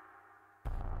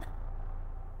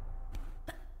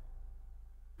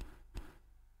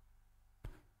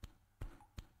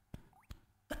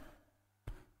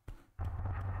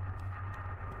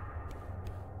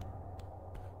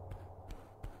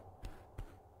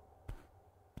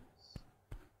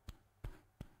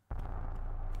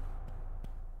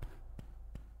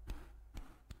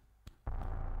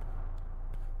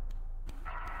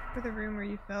 For the room where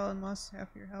you fell and lost half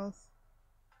your health.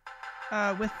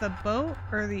 With the boat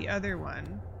or the other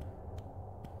one?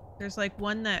 There's like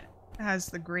one that has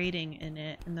the grating in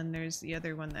it, and then there's the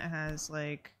other one that has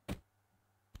like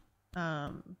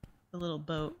the little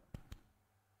boat.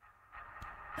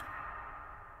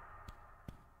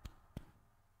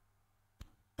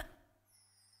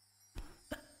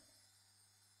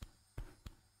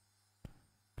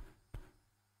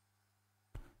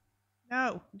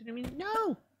 No, didn't mean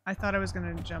no. I thought I was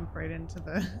gonna jump right into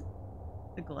the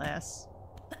glass.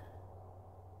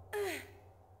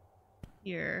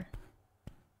 Here.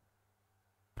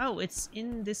 Oh, it's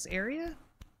in this area?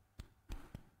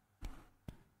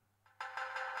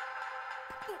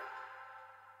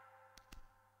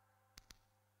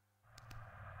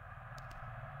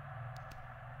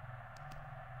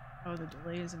 Oh, the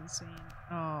delay is insane.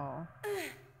 Oh.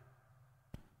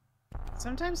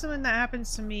 Sometimes when that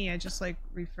happens to me, I just like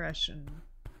refresh and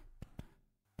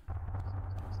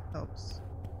sometimes it helps.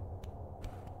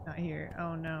 Not here.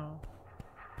 Oh no.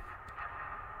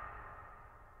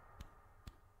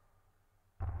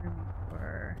 Room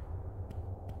for...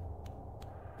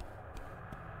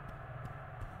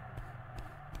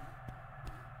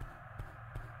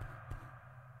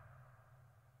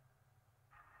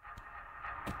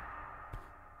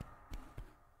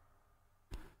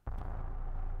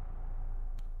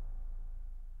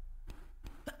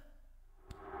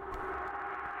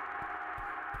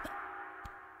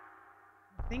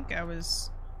 I think I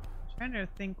was trying to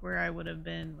think where I would have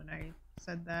been when I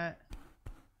said that.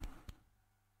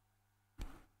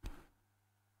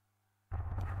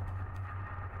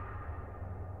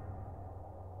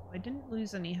 I didn't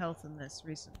lose any health in this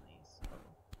recently, so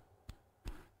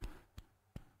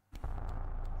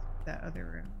that other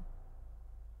room.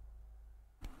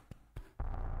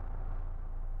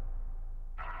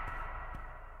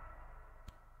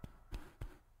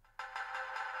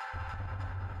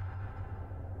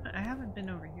 I haven't been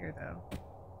over here though.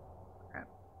 Crap.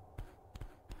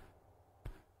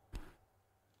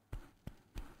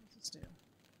 What's this do?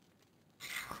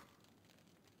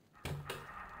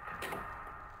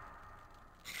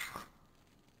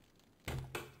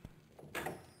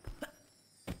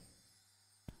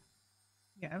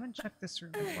 Yeah, I haven't checked this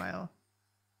room in a while.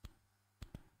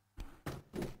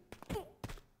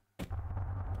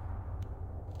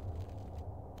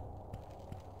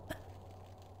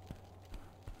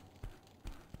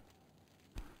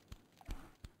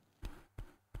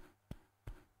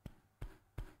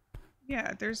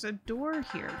 Yeah, there's a door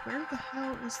here. Where the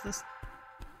hell is this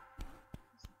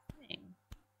thing?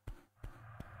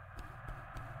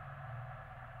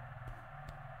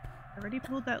 I already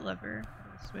pulled that lever.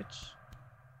 The switch.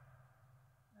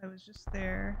 I was just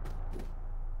there.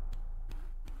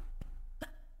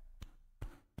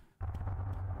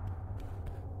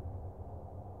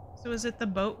 So is it the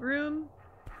boat room?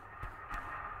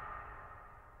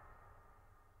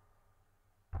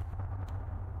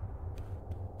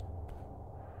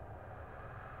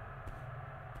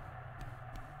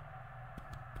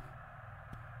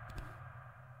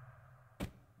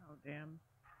 Oh, damn.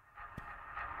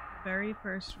 Very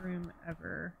first room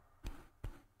ever.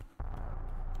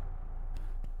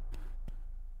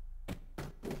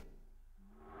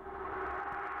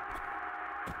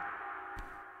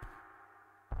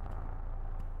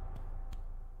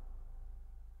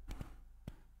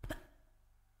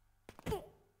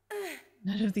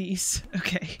 None of these.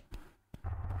 Okay.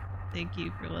 Thank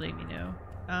you for letting me know.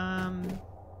 I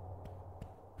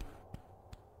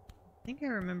think I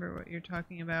remember what you're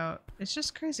talking about. It's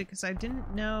just crazy because I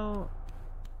didn't know...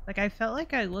 Like, I felt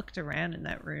like I looked around in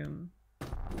that room.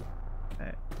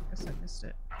 But I guess I missed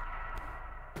it.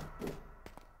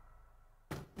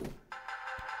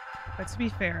 But to be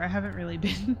fair, I haven't really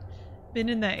been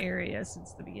in that area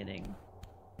since the beginning.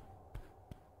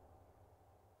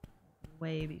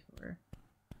 Way before.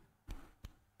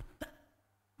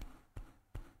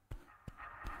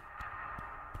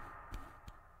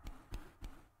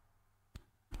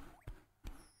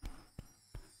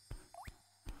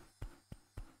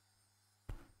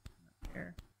 Not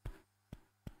there.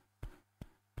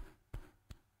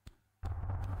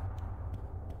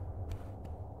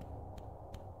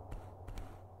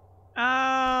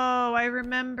 Oh, I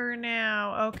remember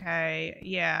now. Okay.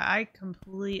 Yeah, I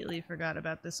completely forgot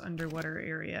about this underwater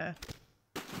area.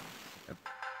 A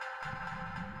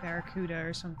barracuda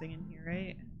or something in here,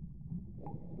 right?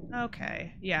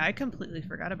 Okay. Yeah, I completely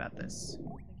forgot about this.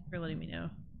 Thank you for letting me know.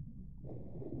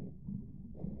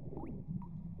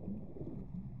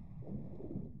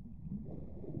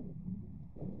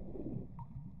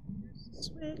 Here's the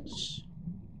switch.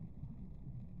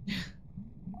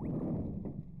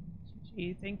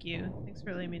 GG, thank you. Thanks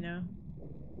for letting me know.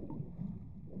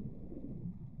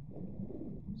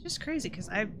 It's just crazy because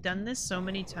I've done this so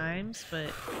many times, but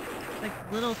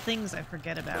like little things I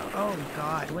forget about. Oh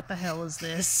god, what the hell is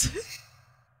this?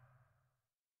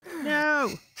 No!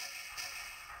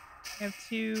 I have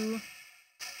 2.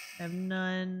 I have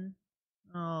none.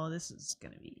 Oh, this is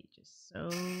gonna be just so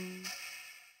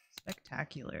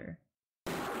spectacular.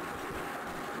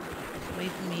 Get away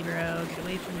from me, bro. Get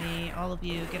away from me. All of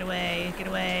you. Get away. Get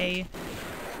away.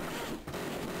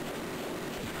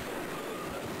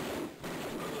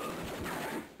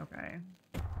 Okay.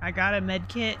 I got a med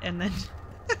kit and then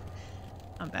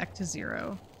I'm back to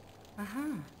 0.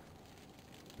 Uh-huh.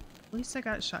 At least I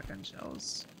got shotgun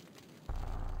shells.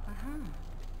 Uh-huh.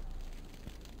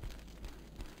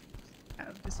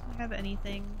 Does he have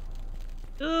anything?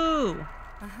 Ooh!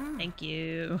 Uh-huh. Thank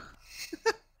you.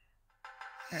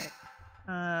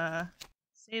 Alright.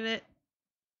 Save it.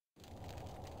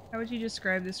 How would you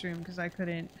describe this room? Because I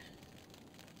couldn't.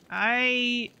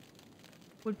 I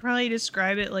would probably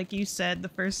describe it like you said, the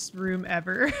first room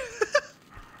ever.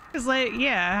 Because, like,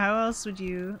 yeah, how else would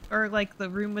you... Or, like, the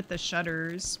room with the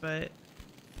shutters, but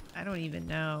I don't even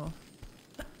know.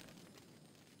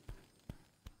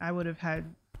 I would have had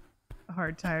a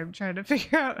hard time trying to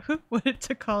figure out what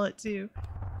to call it, too.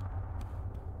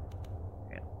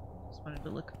 Okay. Just wanted to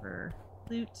look for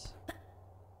loot.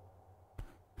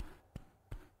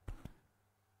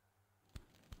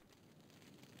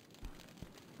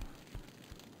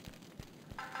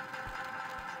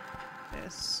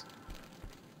 This.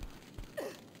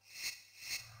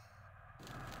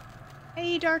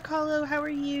 Hey, Dark Hollow, how are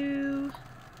you?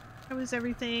 How is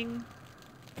everything?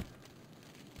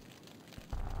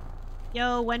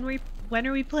 Yo, when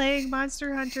are we playing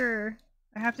Monster Hunter?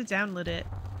 I have to download it.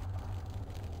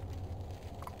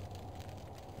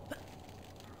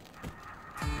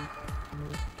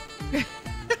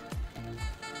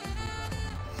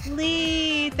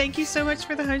 Lee, thank you so much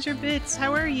for the 100 bits.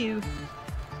 How are you?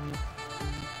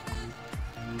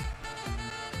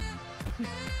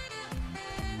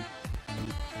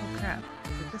 Oh crap.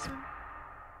 Is it this one?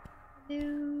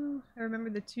 No. I remember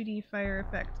the 2D fire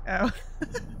effect. Oh.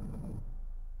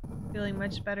 Feeling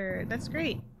much better. That's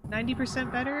great.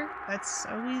 90% better? That's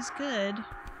always good.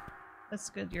 That's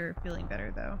good you're feeling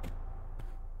better though.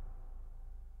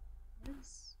 What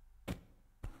is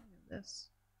this?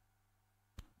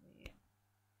 Wait.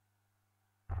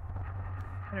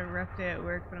 Had a rough day at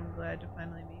work, but I'm glad to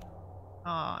finally be home.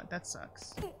 Aw, that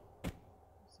sucks.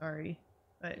 Sorry.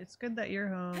 But it's good that you're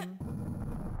home.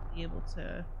 Be able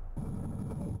to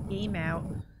game out.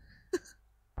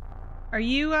 Are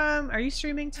you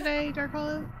streaming today, Dark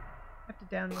Hollow? I have to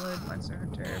download Monster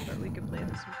Hunter, but we could play this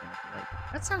weekend if you like.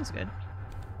 That sounds good.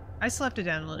 I still have to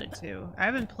download it too.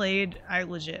 I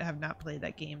legit have not played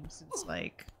that game since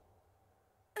like,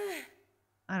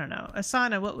 I don't know.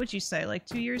 Asana, what would you say? Like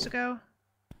 2 years ago?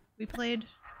 We played?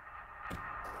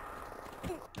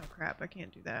 Oh crap, I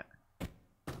can't do that.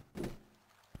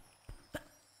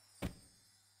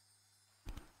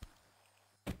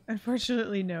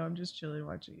 Unfortunately, no, I'm just chilling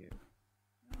watching you.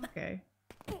 Okay.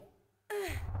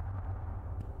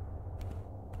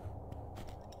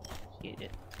 Appreciate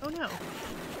it. Oh no.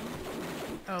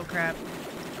 Oh crap. I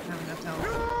don't have enough health.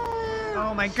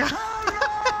 Oh my god.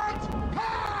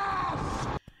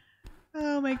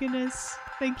 Oh my goodness.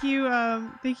 Thank you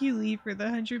Lee for the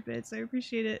 100 bits. I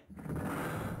appreciate it.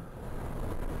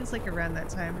 It's like around that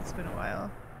time. It's been a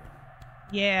while.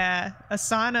 Yeah,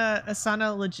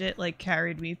 Asana legit like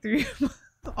carried me through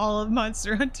all of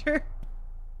Monster Hunter.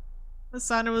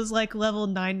 Asana was like level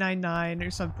 999 or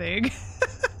something.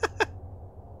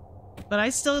 But I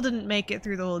still didn't make it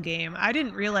through the whole game. I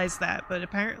didn't realize that, but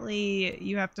apparently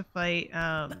you have to fight,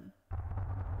 oh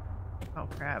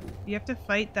crap. You have to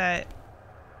fight that,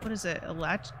 what is it,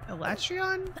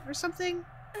 Elatrion or something?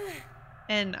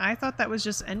 And I thought that was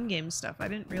just endgame stuff. I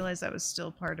didn't realize that was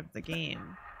still part of the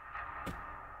game.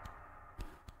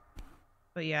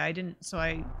 But yeah, so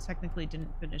I technically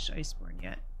didn't finish Iceborne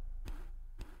yet.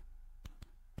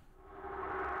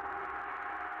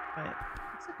 But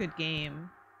it's a good game.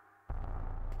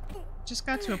 Just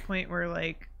got to a point where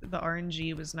like the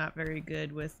RNG was not very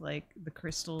good with like the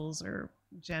crystals or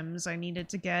gems I needed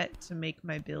to get to make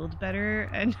my build better,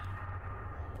 and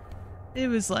it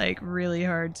was like really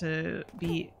hard to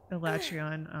beat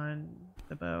Elatrion on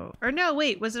the bow. Or no,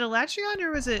 wait, was it Elatrion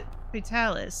or was it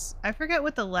Fatalis? I forget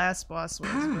what the last boss was,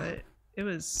 but it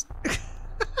was...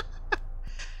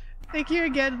 Thank you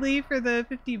again, Lee, for the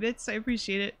 50 bits. I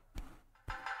appreciate it.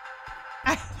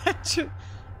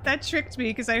 That tricked me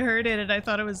because I heard it and I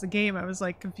thought it was the game. I was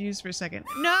like confused for a second.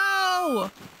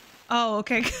 No! Oh,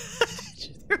 okay.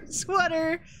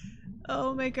 Sweater.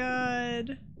 Oh my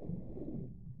god.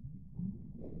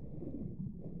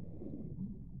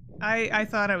 I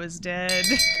thought I was dead.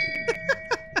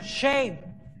 Shame.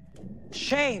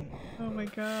 Shame. Oh my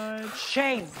god.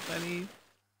 Shame. That's funny.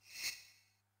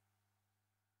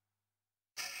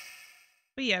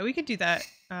 But yeah, we could do that,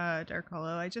 Dark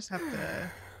Hollow. I just have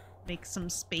to make some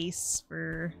space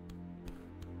for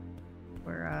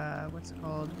what's it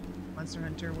called? Monster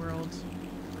Hunter World.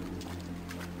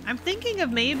 I'm thinking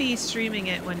of maybe streaming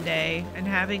it one day and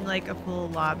having like a full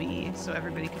lobby so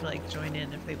everybody could like join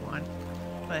in if they want.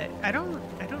 But I don't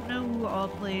know who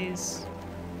plays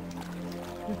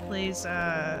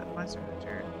Monster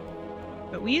Hunter.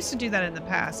 But we used to do that in the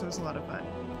past. It was a lot of fun.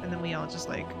 And then we all just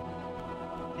like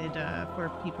did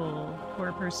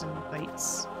four person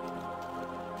fights.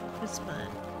 It was fun.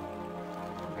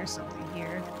 There's something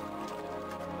here.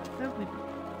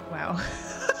 Wow.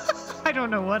 I don't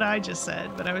know what I just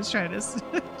said, but I was trying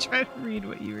to read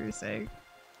what you were saying.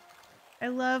 I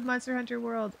love Monster Hunter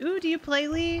World. Ooh, do you play,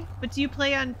 Lee? But do you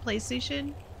play on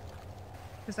PlayStation?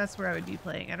 Because that's where I would be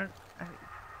playing.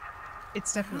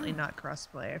 It's definitely not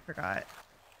crossplay. I forgot.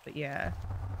 But yeah.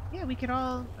 Yeah, we could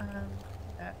all do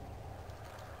that.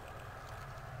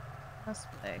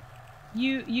 Crossplay.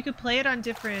 You could play it on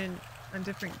different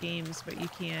games, but you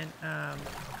can't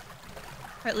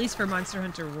at least for Monster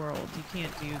Hunter World, you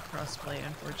can't do crossplay,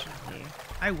 unfortunately.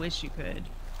 I wish you could.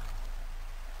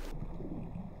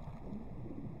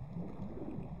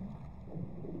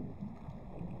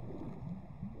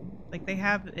 Like they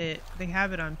have it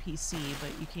on PC, but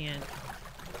you can't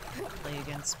play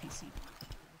against PC.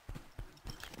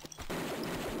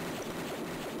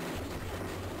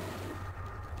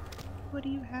 What do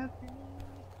you have for me?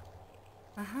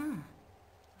 Uh-huh.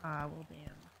 Ah, well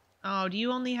damn. Oh, do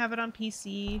you only have it on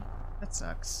PC? That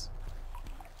sucks.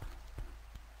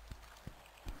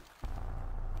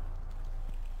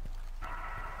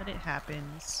 But it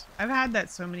happens. I've had that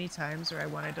so many times where I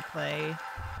wanted to play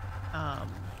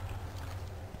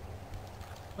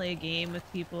a game with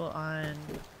people on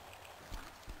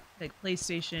like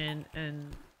PlayStation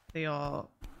and they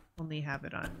all only have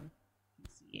it on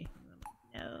PC.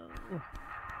 No.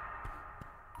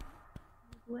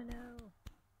 Bueno.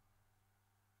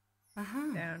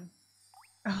 Down.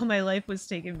 Oh, my life was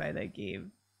taken by that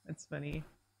game. That's funny.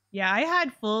 Yeah, I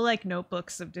had full like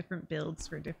notebooks of different builds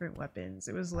for different weapons.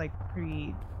 It was like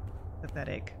pretty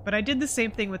pathetic. But I did the same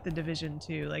thing with the Division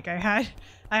too. Like I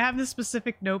have this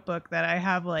specific notebook that I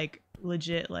have like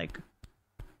legit like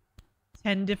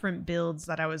 10 different builds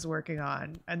that I was working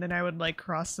on, and then I would like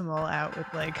cross them all out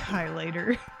with like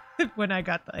highlighter when I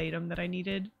got the item that I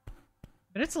needed.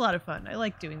 But it's a lot of fun. I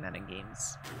like doing that in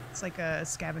games. It's like a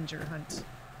scavenger hunt.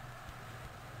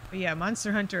 But yeah,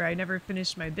 Monster Hunter, I never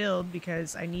finished my build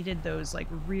because I needed those like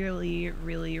really,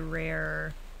 really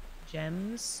rare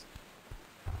gems.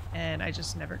 And I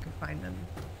just never could find them.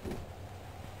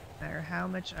 No matter how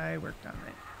much I worked on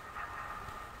it.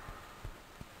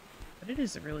 But it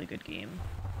is a really good game.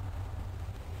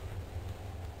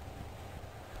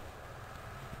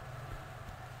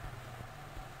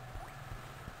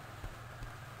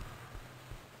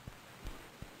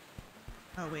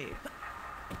 Oh wait.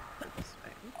 This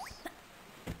way. Oops.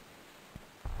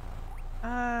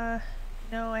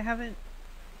 No, I haven't.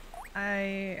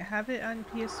 I have it on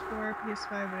PS4, PS5,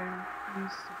 but I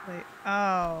used to play.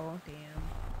 Oh, damn.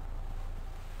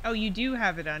 Oh, you do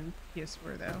have it on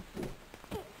PS4 though.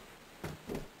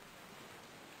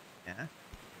 Yeah.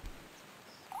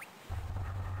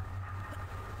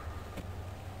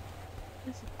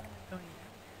 What is it going down?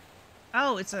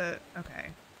 Oh, it's a. Okay.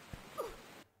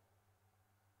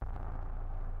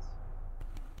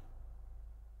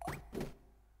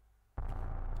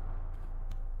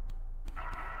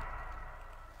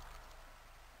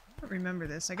 I don't remember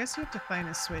this. I guess you have to find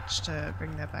a switch to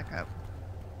bring that back up.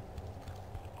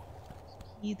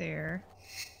 Key there.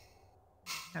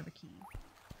 Have a key.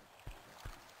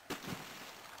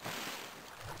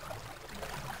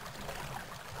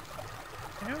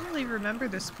 I don't really remember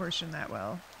this portion that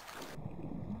well.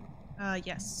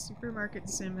 Yes. Supermarket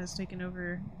Sim has taken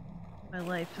over my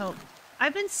life. Help.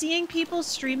 I've been seeing people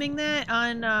streaming that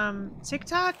on,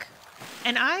 TikTok.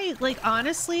 And I, like,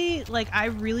 honestly, like, I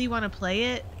really want to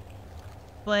play it.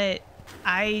 But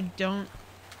I don't...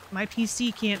 My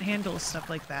PC can't handle stuff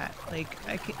like that. Like,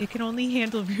 it can only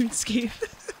handle RuneScape.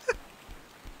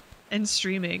 And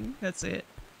streaming. That's it.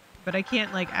 But I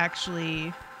can't, like,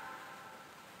 actually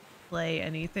play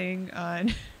anything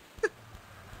on...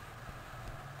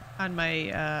 on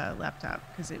my, laptop.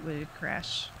 Because it would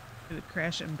crash. It would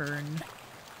crash and burn.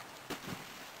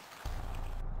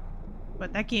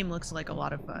 But that game looks like a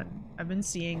lot of fun. I've been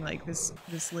seeing like this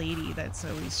lady that's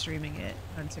always streaming it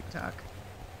on TikTok.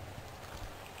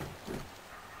 Where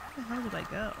the hell did I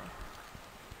go?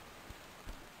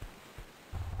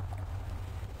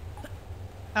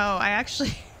 Oh, I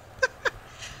actually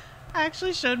I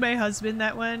actually showed my husband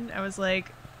that one. I was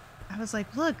like,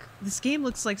 look, this game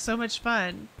looks like so much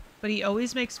fun. But he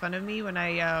always makes fun of me when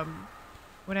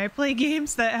I play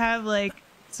games that have like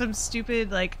some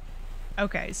stupid like,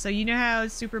 okay, so you know how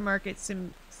Supermarket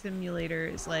Simulator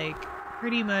is like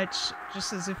pretty much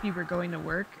just as if you were going to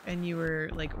work and you were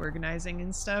like organizing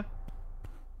and stuff.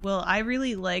 Well, I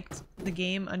really liked the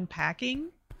game Unpacking,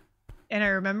 and I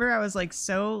remember I was like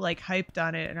so like hyped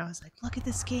on it, and I was like, look at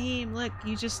this game, look,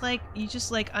 you just like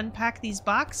unpack these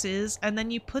boxes and then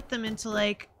you put them into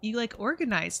like, you like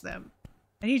organize them.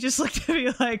 And he just looked at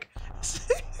me like,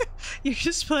 you're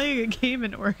just playing a game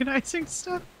and organizing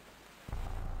stuff?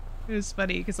 It was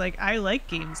funny, because like, I like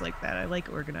games like that. I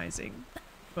like organizing.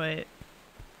 But...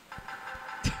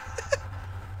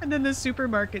 and then the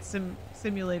Supermarket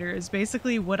Simulator is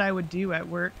basically what I would do at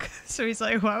work. So he's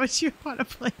like, why would you want to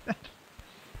play that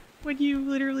when you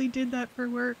literally did that for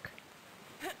work?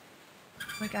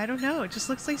 Like, I don't know. It just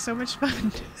looks like so much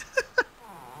fun.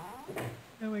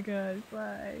 Oh my god,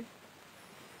 bye.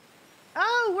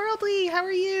 Oh, Worldly, how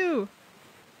are you?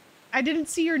 I didn't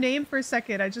see your name for a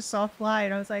second. I just saw Fly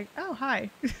and I was like, oh, hi.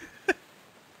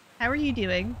 How are you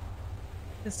doing?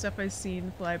 The stuff I've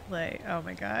seen Fly play. Oh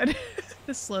my god.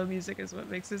 The slow music is what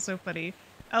makes it so funny.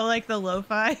 Oh, like the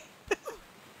lo-fi?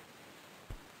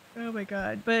 Oh my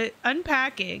god. But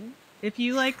Unpacking, if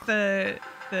you like the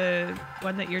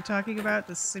one that you're talking about,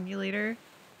 the simulator,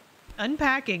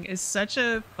 Unpacking is such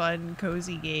a fun,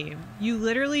 cozy game. You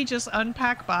literally just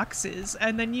unpack boxes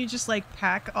and then you just like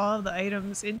pack all of the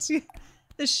items into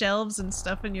the shelves and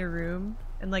stuff in your room.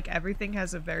 And like everything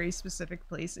has a very specific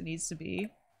place it needs to be.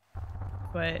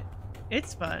 But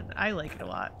it's fun. I like it a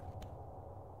lot.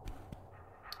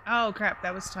 Oh crap,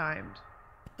 that was timed.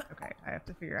 Okay, I have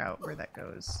to figure out where that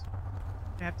goes.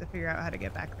 I have to figure out how to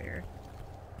get back there.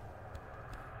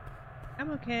 I'm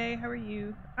okay, how are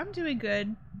you? I'm doing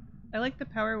good. I like the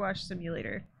power wash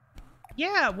simulator.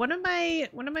 Yeah, one of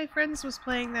my friends was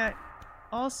playing that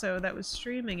also, that was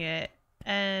streaming it,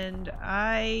 and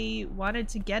I wanted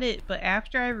to get it, but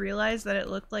after I realized that it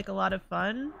looked like a lot of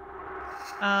fun,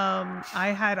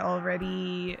 I had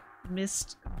already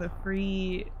missed the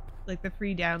free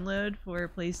download for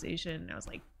PlayStation. I was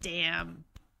like, damn.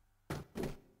 I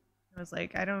was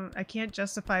like, I can't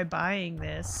justify buying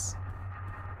this.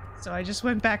 So I just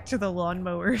went back to the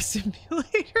lawnmower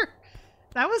simulator.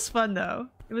 That was fun though.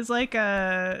 It was like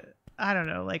a, I don't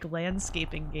know, like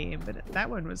landscaping game, but that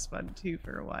one was fun too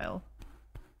for a while.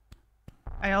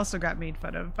 I also got made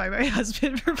fun of by my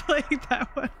husband for playing that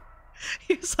one.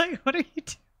 He was like, what are you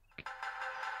doing?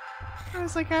 I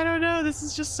was like, I don't know, this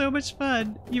is just so much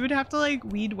fun. You would have to like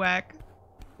weed whack,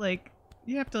 like,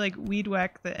 you have to like weed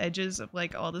whack the edges of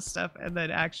like all this stuff and then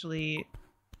actually,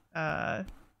 yeah,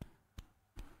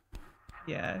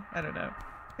 I don't know.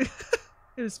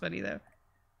 It was funny though.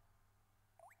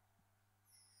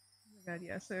 Oh my god,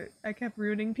 yeah, so I kept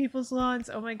ruining people's lawns.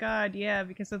 Oh my god, yeah,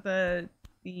 because of the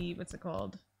what's it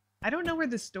called? I don't know where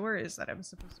this door is that I'm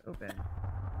supposed to open.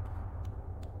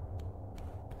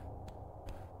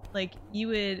 Like you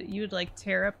would like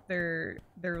tear up their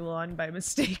lawn by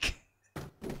mistake.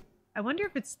 I wonder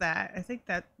if it's that. I think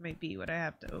that might be what I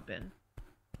have to open.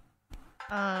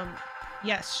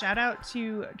 Yes, shout out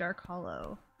to Dark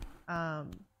Hollow.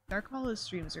 Dark Hollow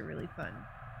streams are really fun.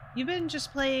 You've been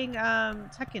just playing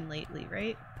Tekken lately,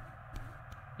 right?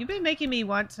 You've been making me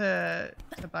want to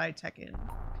buy Tekken.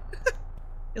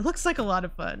 It looks like a lot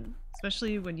of fun,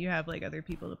 especially when you have like other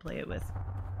people to play it with.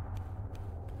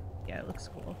 Yeah, it looks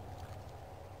cool.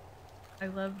 I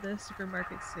love the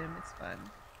supermarket sim, it's fun.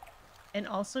 And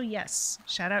also, yes,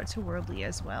 shout out to Worldly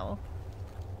as well.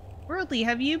 Worldly,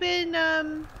 have you been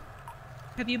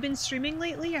streaming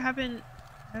lately? I haven't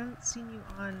seen you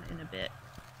on in a bit.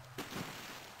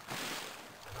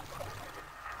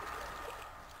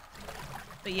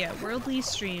 But yeah, Worldly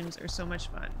streams are so much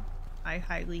fun. I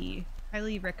highly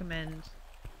recommend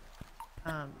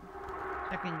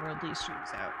checking Worldly streams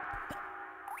out.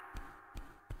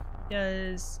 He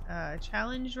does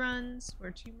challenge runs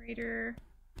for Tomb Raider,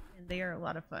 and they are a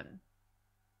lot of fun.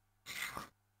 I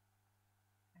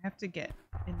have to get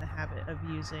in the habit of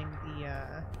using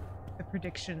the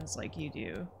predictions like you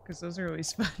do, because those are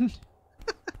always fun.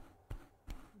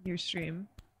 Your stream.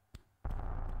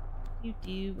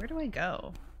 Where do I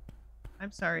go?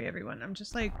 I'm sorry, everyone. I'm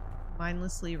just like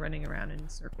mindlessly running around in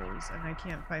circles, and I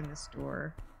can't find this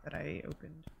door that I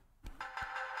opened.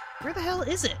 Where the hell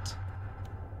is it?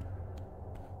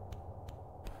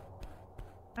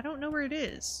 I don't know where it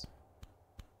is.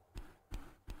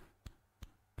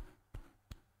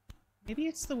 Maybe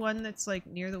it's the one that's like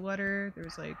near the water.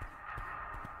 There's like...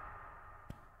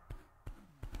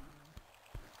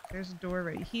 There's a door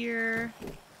right here.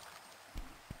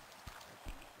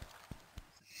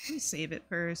 Let me save it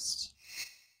first.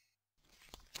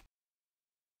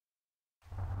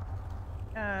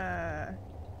 Ooh, I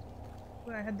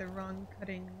had the wrong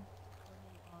cutting on and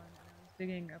I was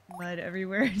digging up mud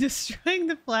everywhere, destroying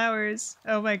the flowers.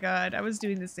 Oh my god, I was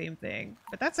doing the same thing.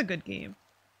 But that's a good game.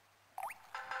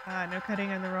 No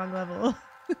cutting on the wrong level.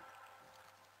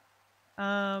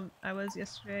 I was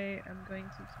yesterday. I'm going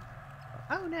to...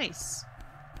 Oh, nice.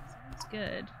 Sounds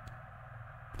good.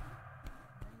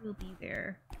 I will be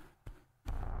there.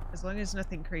 As long as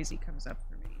nothing crazy comes up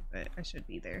for me, but I should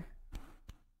be there.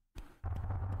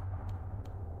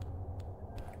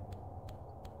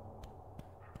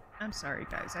 I'm sorry,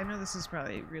 guys. I know this is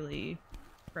probably really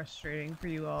frustrating for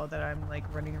you all that I'm like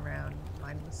running around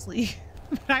mindlessly.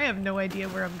 But I have no idea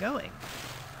where I'm going.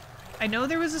 I know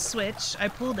there was a switch, I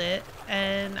pulled it,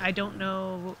 and I don't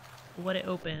know what it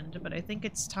opened, but I think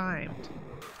it's timed.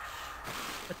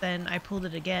 But then I pulled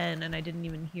it again and I didn't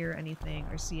even hear anything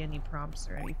or see any prompts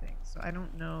or anything, so I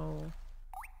don't know.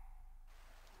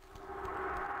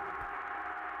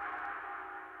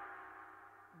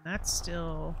 And that's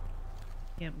still...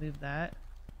 Can't move that.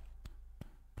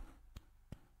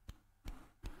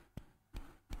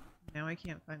 Now I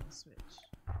can't find the switch.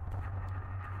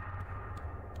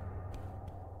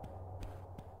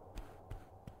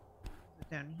 Is it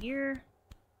down here?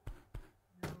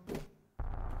 No.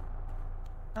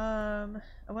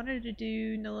 I wanted to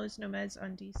do Nillo's Nomads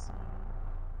on DC. Since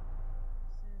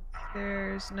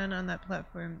there's none on that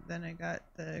platform, then I got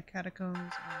the Catacombs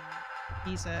on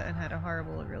Giza and had a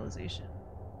horrible realization.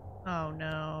 Oh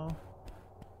no.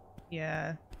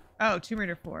 Yeah. Oh, Tomb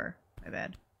Raider 4. My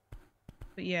bad.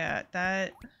 But yeah,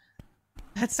 that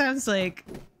sounds like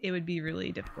it would be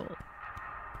really difficult. Tomb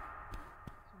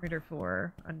Raider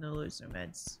 4 on Nillo's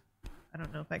Nomads. I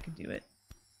don't know if I could do it.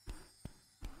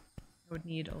 I would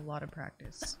need a lot of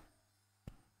practice.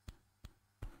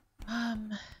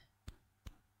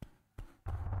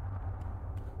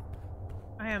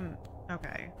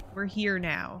 Okay, we're here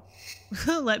now.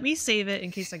 Let me save it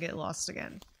in case I get lost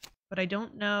again. But I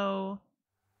don't know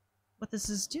what this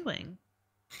is doing.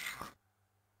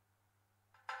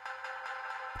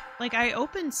 Like, I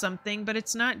opened something, but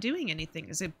it's not doing anything.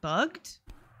 Is it bugged?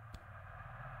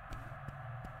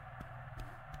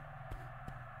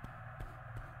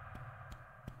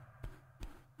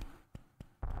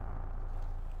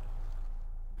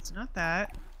 It's not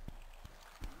that.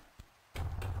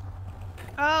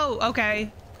 Oh,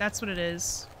 okay. That's what it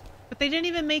is. But they didn't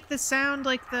even make the sound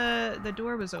like the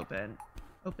door was opening.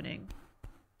 I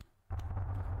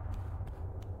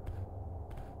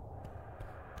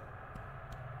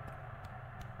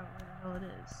don't know where the hell it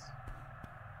is.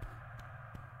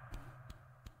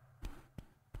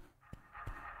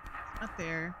 It's not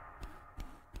there.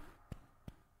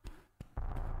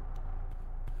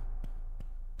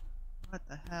 What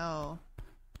the hell?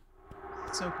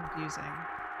 It's so confusing.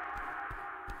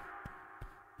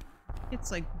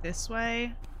 It's like this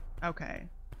way. Okay,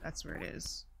 that's where it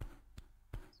is.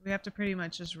 So we have to pretty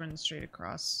much just run straight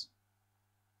across.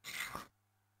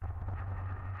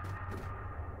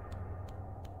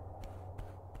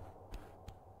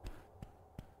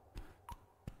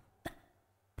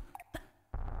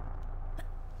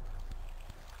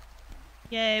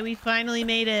 Yay, we finally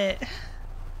made it.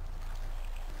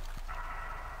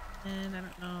 And I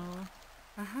don't know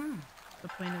what the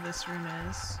point of this room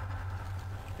is.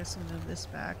 I guess I'll move this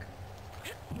back.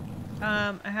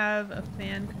 I have a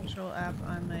fan control app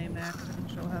on my Mac to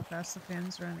control how fast the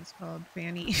fans run. It's called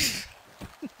Fanny.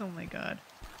 Oh my god.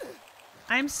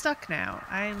 I'm stuck now.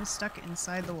 I am stuck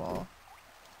inside the wall.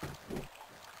 It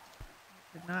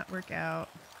did not work out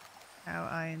how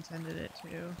I intended it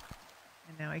to.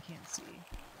 And now I can't see.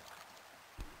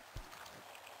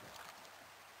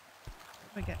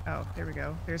 How do I get— oh, there we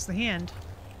go. There's the hand.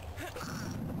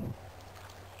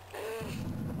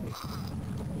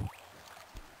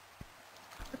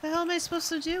 What the hell am I supposed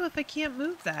to do if I can't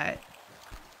move that?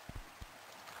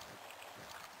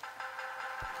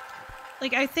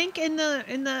 Like, I think in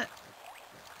the...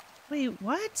 Wait,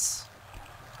 what?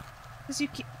 Because you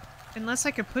can't... Unless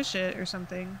I could push it or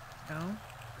something. No.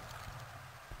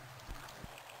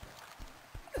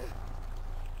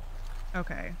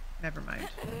 Okay, never mind.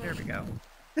 There we go.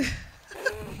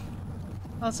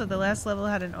 Also, the last level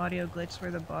had an audio glitch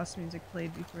where the boss music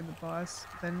played before the boss.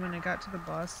 Then when I got to the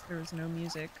boss, there was no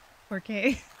music.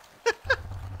 4K.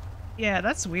 Yeah,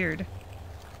 that's weird.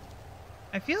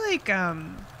 I feel like,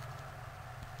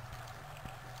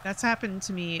 that's happened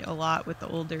to me a lot with the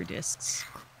older discs.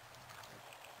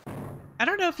 I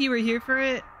don't know if you were here for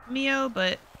it, Mio,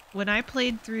 but when I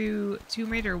played through Tomb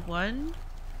Raider 1,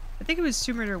 I think it was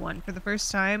Tomb Raider 1 for the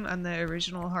first time on the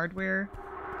original hardware,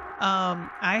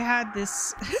 I had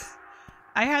this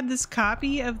I had this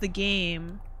copy of the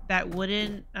game that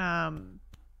wouldn't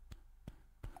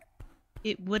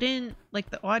it wouldn't,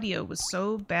 like, the audio was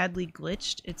so badly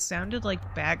glitched, it sounded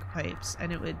like bagpipes,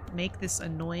 and it would make this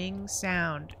annoying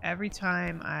sound every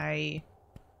time I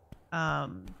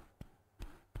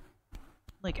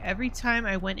like every time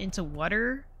I went into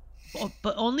water,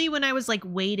 but only when I was like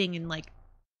wading in like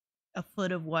a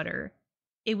foot of water.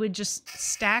 It would just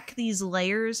stack these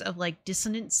layers of like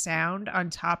dissonant sound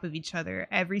on top of each other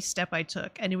every step I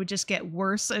took, and it would just get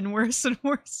worse and worse and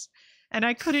worse. And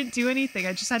I couldn't do anything.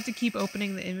 I just had to keep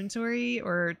opening the inventory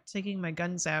or taking my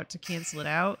guns out to cancel it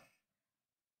out.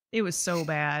 It was so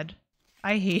bad.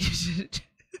 I hated it.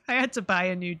 I had to buy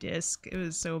a new disc. It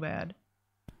was so bad.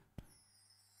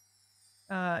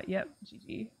 Yep,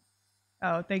 GG.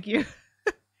 Oh, thank you.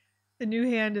 The new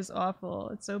hand is awful.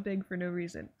 It's so big for no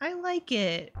reason. I like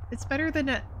it. It's better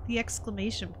than the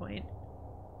exclamation point.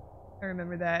 I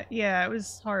remember that. Yeah, it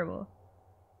was horrible.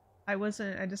 I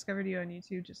discovered you on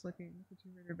YouTube just looking for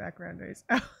Tomb Raider background noise.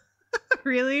 Oh,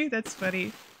 really? That's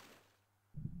funny.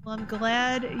 Well, I'm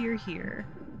glad you're here.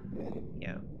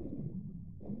 Yeah.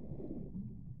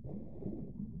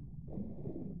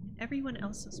 And everyone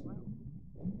else as well.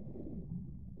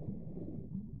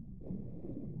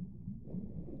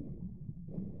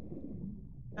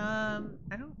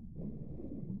 I don't...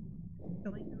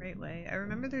 going the right way. I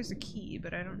remember there's a key,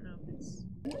 but I don't know if it's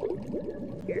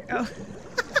here. Oh.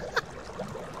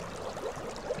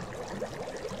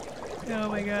 Oh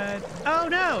my god. Oh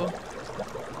no!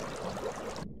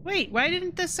 Wait, why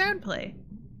didn't the sound play?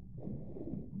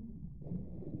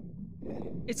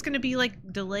 It's gonna be like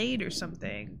delayed or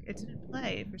something. It didn't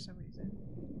play for some reason.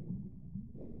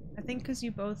 I think because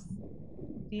you both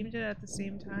deemed it at the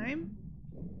same time?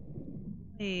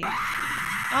 Wait.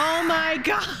 Oh my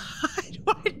god!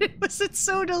 Why was it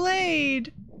so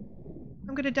delayed?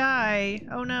 I'm gonna die.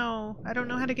 Oh no. I don't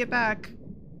know how to get back.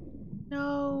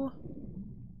 No.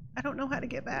 I don't know how to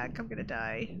get back. I'm gonna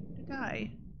die. I'm gonna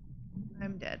die.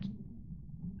 I'm dead.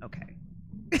 Okay.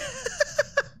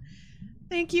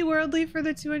 Thank you, Worldly, for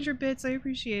the 200 bits. I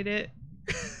appreciate it.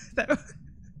 that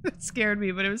scared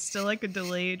me, but it was still like a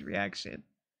delayed reaction.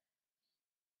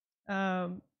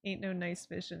 Ain't no nice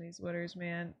fish in these waters,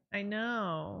 man. I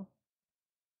know.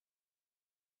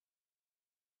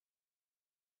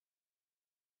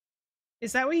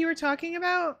 Is that what you were talking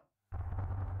about,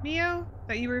 Mio?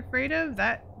 That you were afraid of?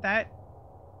 That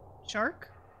shark?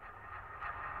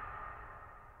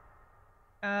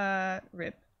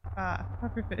 Rip. Ah,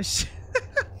 pufferfish.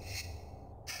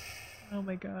 Oh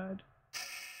my god.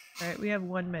 Alright, we have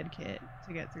one med kit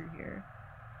to get through here.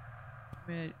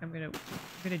 I'm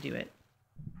gonna do it.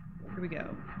 Here we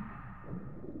go.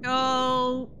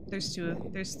 Oh, there's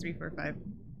 3, 4, 5.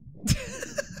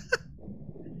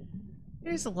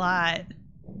 There's a lot.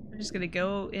 I'm just gonna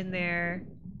go in there,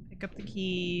 pick up the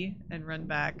key, and run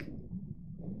back.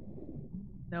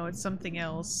 No, it's something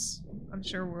else. I'm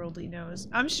sure Worldly knows.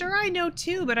 I'm sure I know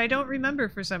too, but I don't remember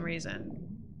for some reason.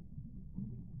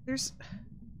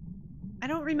 I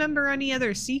don't remember any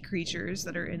other sea creatures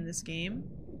that are in this game.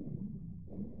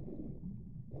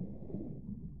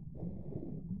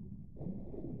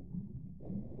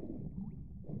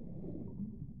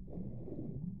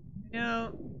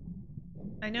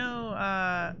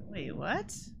 Wait,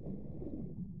 what?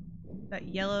 That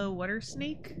yellow water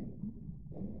snake?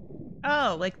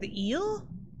 Oh, like the eel?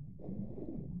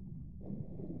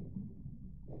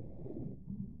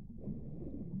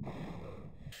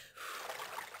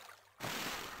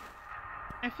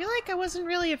 I feel like I wasn't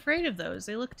really afraid of those.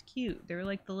 They looked cute. They were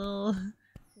like the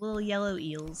little yellow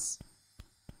eels.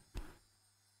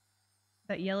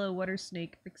 That yellow water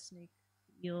snake, big snake,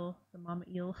 eel, the mama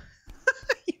eel.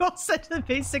 You all said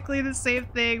basically the same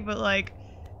thing, but like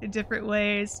in different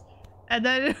ways. And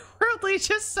then Worldly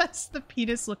just says the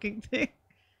penis looking thing.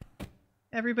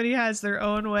 Everybody has their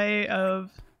own way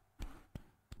of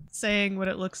saying what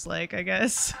it looks like, I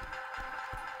guess.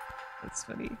 That's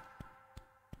funny.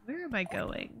 Where am I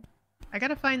going? I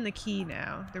gotta find the key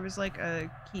now. There was like a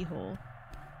keyhole.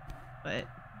 But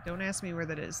don't ask me where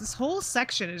that is. This whole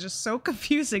section is just so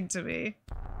confusing to me.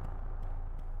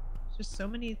 There's just so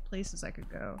many places I could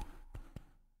go.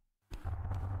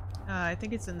 I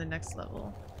think it's in the next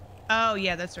level. Oh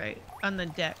yeah, that's right. On the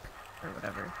deck. Or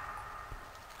whatever.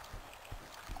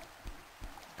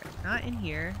 Right, not in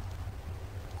here.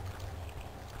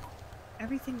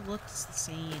 Everything looks the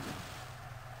same.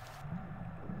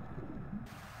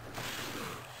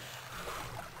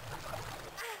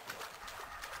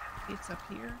 It's up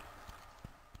here.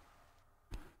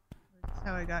 This is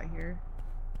how I got here.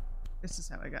 This is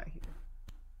how I got here.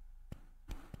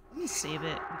 Let me save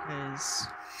it because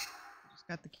I just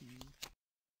got the key.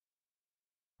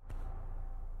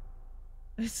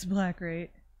 It's black, right?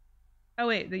 Oh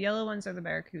wait, the yellow ones are the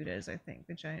barracudas, I think.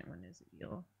 The giant one is the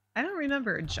eel. I don't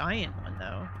remember a giant one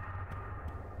though.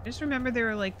 I just remember there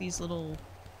were like these little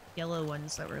yellow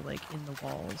ones that were like in the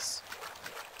walls.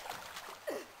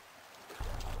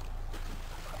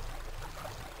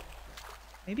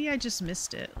 Maybe I just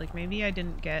missed it. Like, maybe I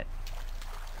didn't get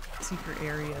the secret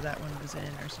area that one was in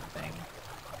or something.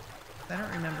 I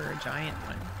don't remember a giant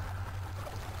one.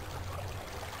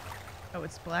 Oh,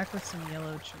 it's black with some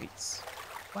yellow treats.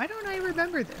 Why don't I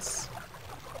remember this?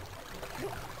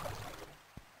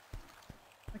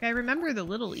 Like, I remember the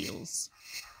little eels.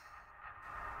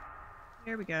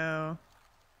 There we go.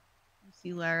 You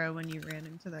see Lara when you ran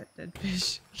into that dead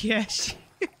fish. Yeah,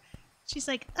 she's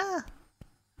like, ugh.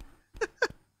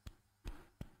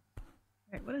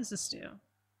 Alright, what does this do?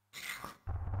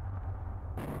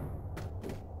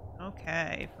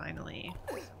 Okay, finally.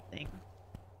 Something.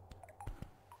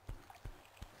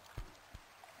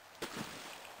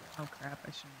 Oh crap,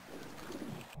 I shouldn't.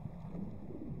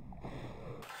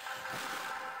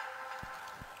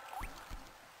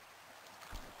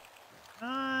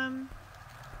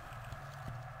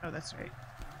 Oh, that's right.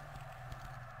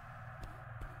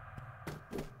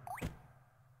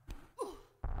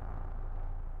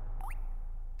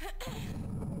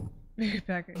 Very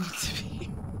back I need to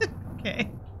be.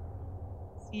 Okay.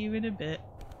 See you in a bit.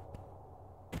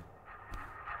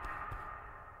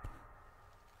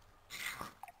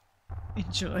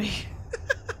 Enjoy.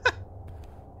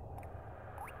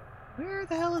 Where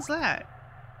the hell is that?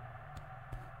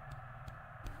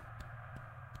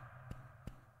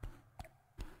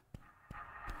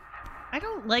 I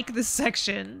don't like this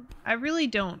section. I really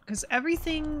don't, because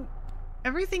everything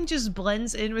just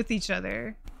blends in with each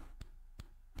other.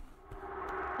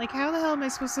 Like, how the hell am I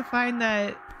supposed to find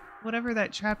that, whatever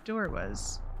that trapdoor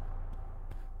was?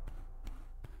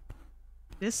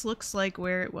 This looks like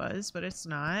where it was, but it's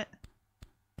not.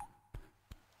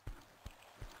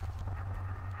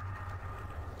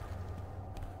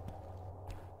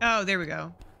 Oh, there we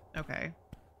go. Okay.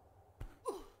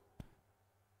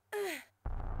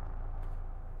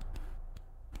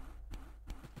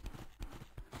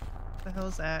 What the hell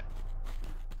is that?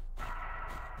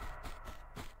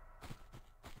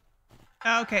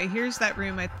 Okay, here's that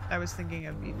room I was thinking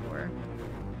of before.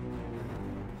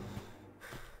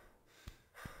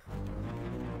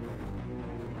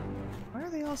 Why are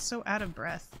they all so out of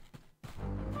breath?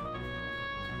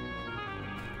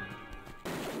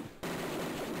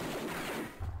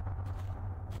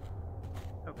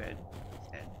 Oh, good. He's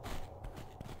dead.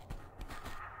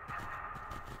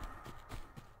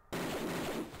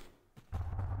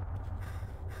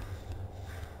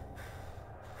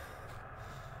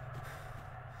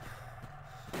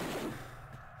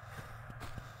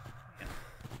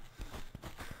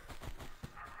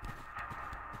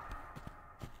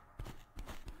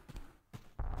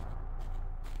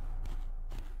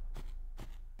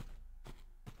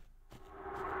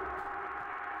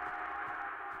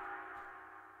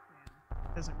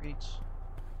 Doesn't reach.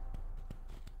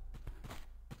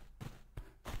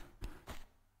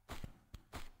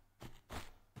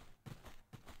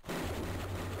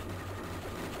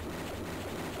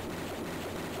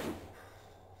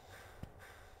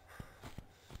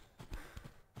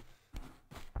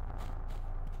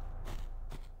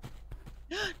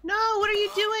 No, what are you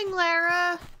doing,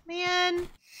 Lara? Man,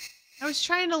 I was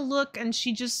trying to look and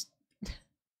she just...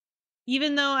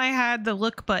 Even though I had the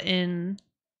look button...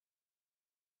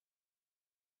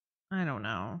 I don't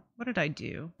know. What did I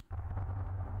do?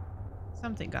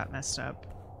 Something got messed up.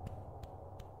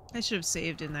 I should have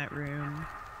saved in that room.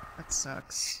 That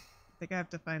sucks. I think I have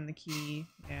to find the key.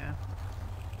 Yeah.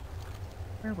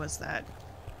 Where was that?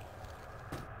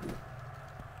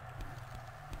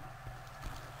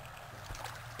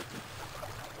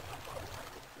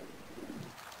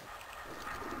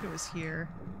 It was here.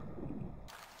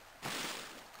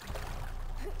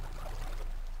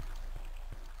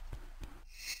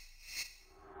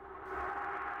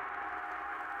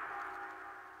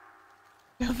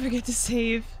 Don't forget to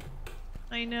save.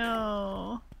 I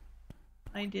know.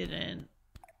 I didn't.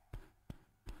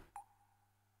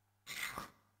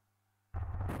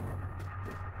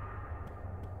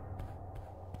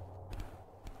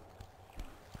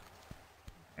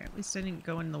 Okay, at least I didn't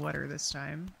go in the water this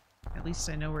time. At least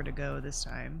I know where to go this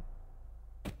time.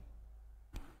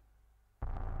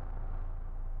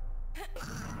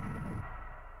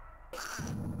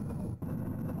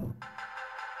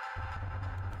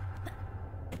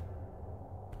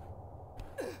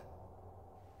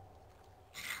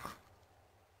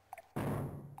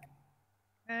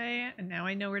 Okay, and now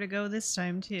I know where to go this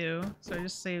time too. So I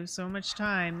just saved so much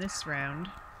time this round.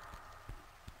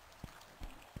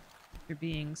 After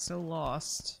being so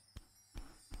lost.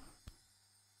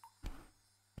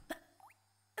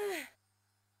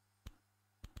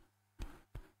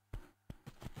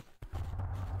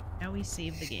 Now we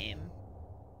save the game.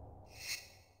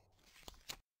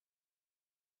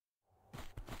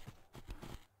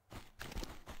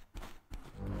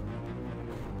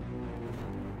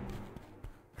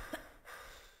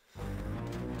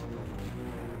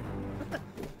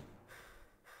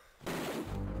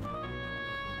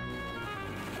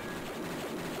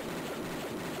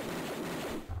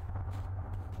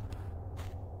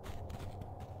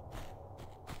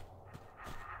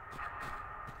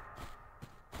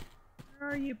 Where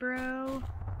are you, bro?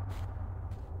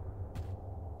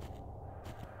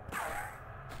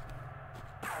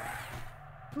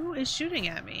 Who is shooting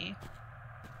at me?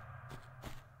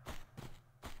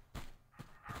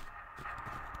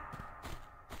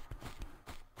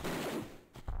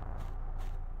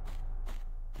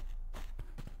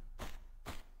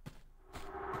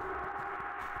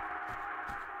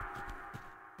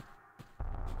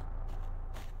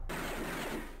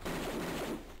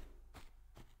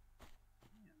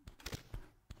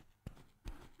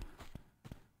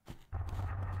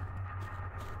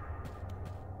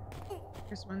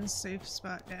 There's one safe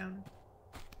spot down.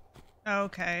 Oh,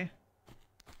 okay.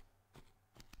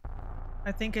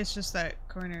 I think it's just that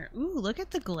corner. Ooh, look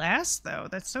at the glass though.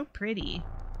 That's so pretty.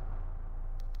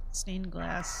 Stained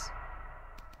glass.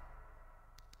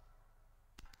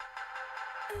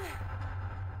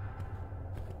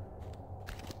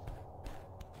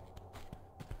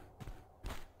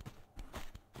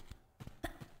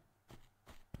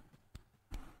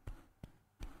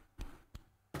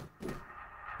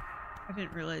 I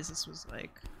didn't realize this was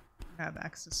like, have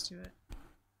access to it.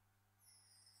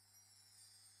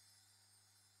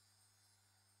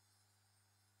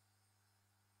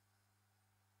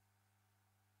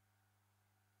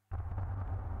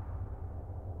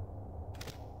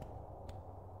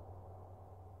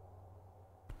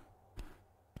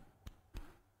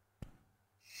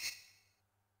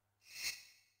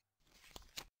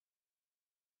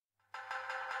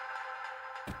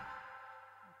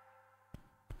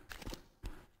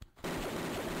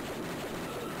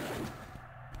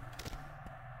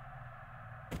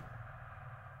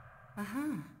 Uh-huh.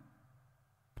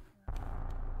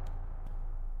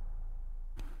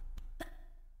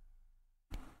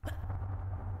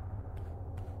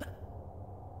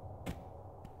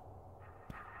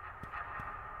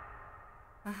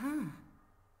 Uh-huh.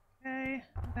 Okay,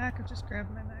 I'm back. I've just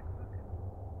grabbed my MacBook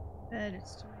and bed.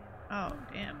 It's 2 a.m. Oh,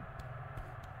 damn. Are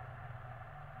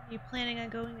you planning on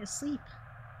going to sleep?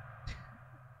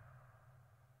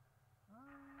 Do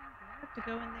I have to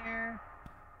go in there?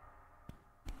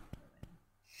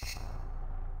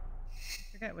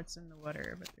 I forget what's in the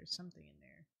water, but there's something in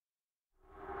there.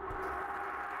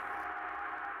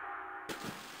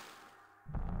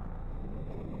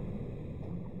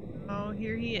 Oh,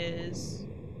 here he is.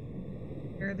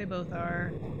 Here they both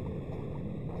are.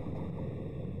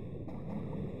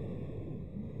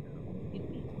 Leave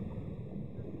me.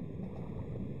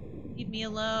 Leave me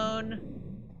alone.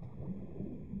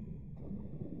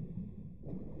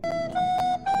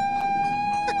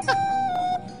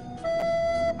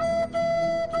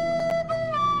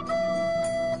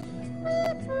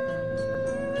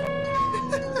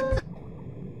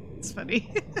 It's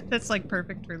funny. That's like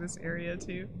perfect for this area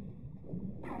too.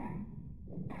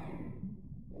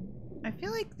 I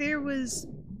feel like there was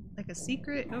like a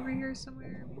secret over here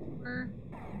somewhere before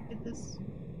I did this.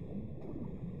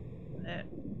 But I'm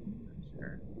not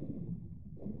sure.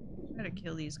 Try to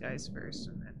kill these guys first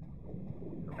and then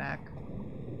go back.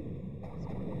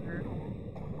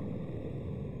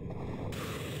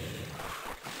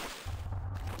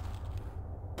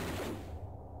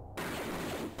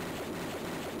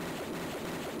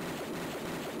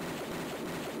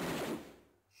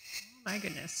 Oh my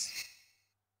goodness.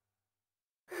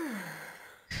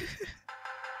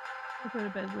 I'll go to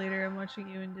bed later. I'm watching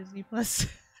you in Disney Plus.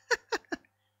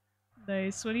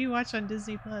 Nice. What do you watch on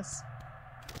Disney Plus?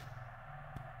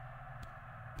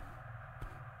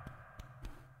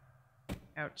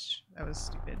 Ouch. That was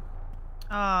stupid.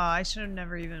 Oh, I should have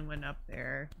never even went up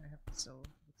there. I have to still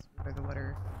explore the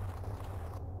water.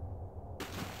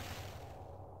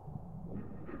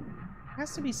 There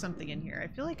has to be something in here. I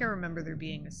feel like I remember there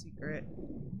being a secret.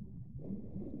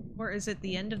 Or is it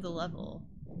the end of the level?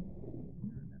 I don't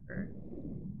remember.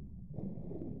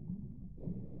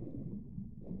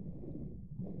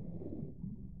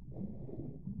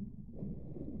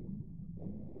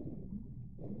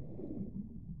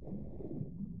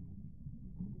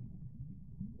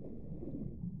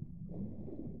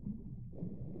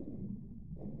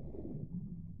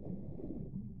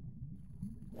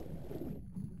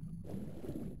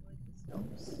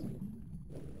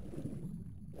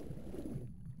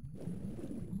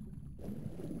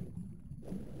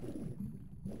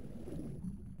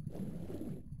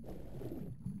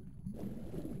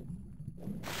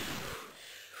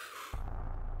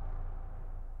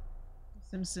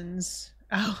 Simpsons.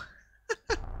 Oh.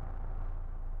 I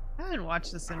haven't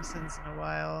watched The Simpsons in a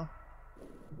while.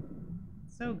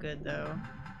 So good, though.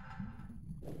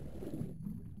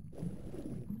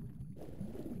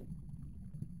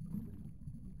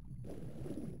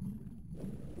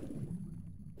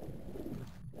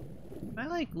 Am I,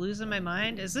 like, losing my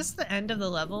mind? Is this the end of the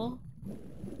level?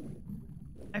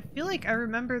 I feel like I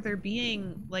remember there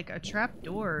being, like, a trap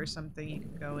door or something you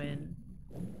could go in.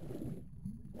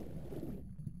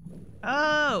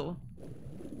 Oh!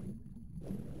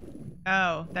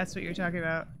 Oh, that's what you're talking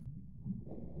about.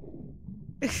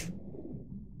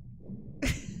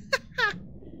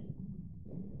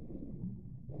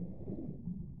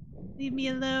 Leave me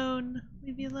alone.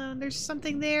 Leave me alone. There's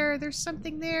something there. There's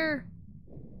something there.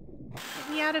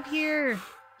 Get me out of here.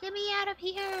 Get me out of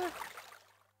here.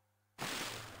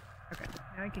 Okay,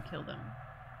 now I could kill them.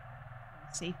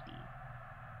 In safety.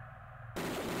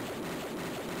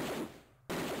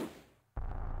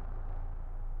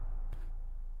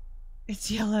 It's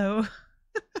yellow.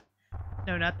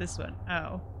 No, not this one.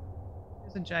 Oh.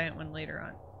 There's a giant one later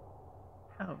on.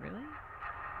 Oh, really?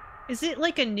 Is it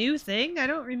like a new thing? I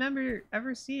don't remember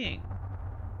ever seeing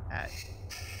that.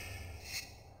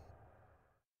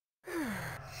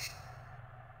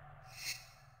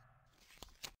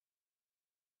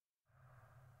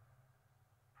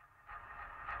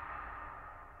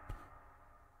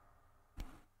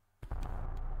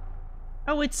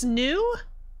 Oh, it's new?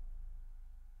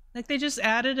 Like they just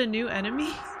added a new enemy?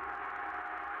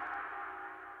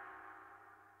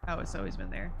 Oh, it's always been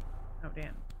there. Oh,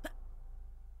 damn.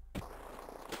 Oh,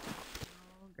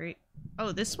 great.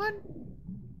 Oh, this one?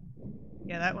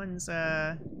 Yeah, that one's,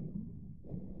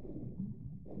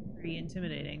 pretty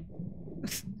intimidating.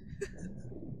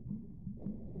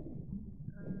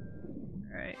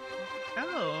 Alright.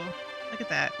 Oh, look at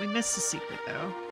that. We missed a secret, though.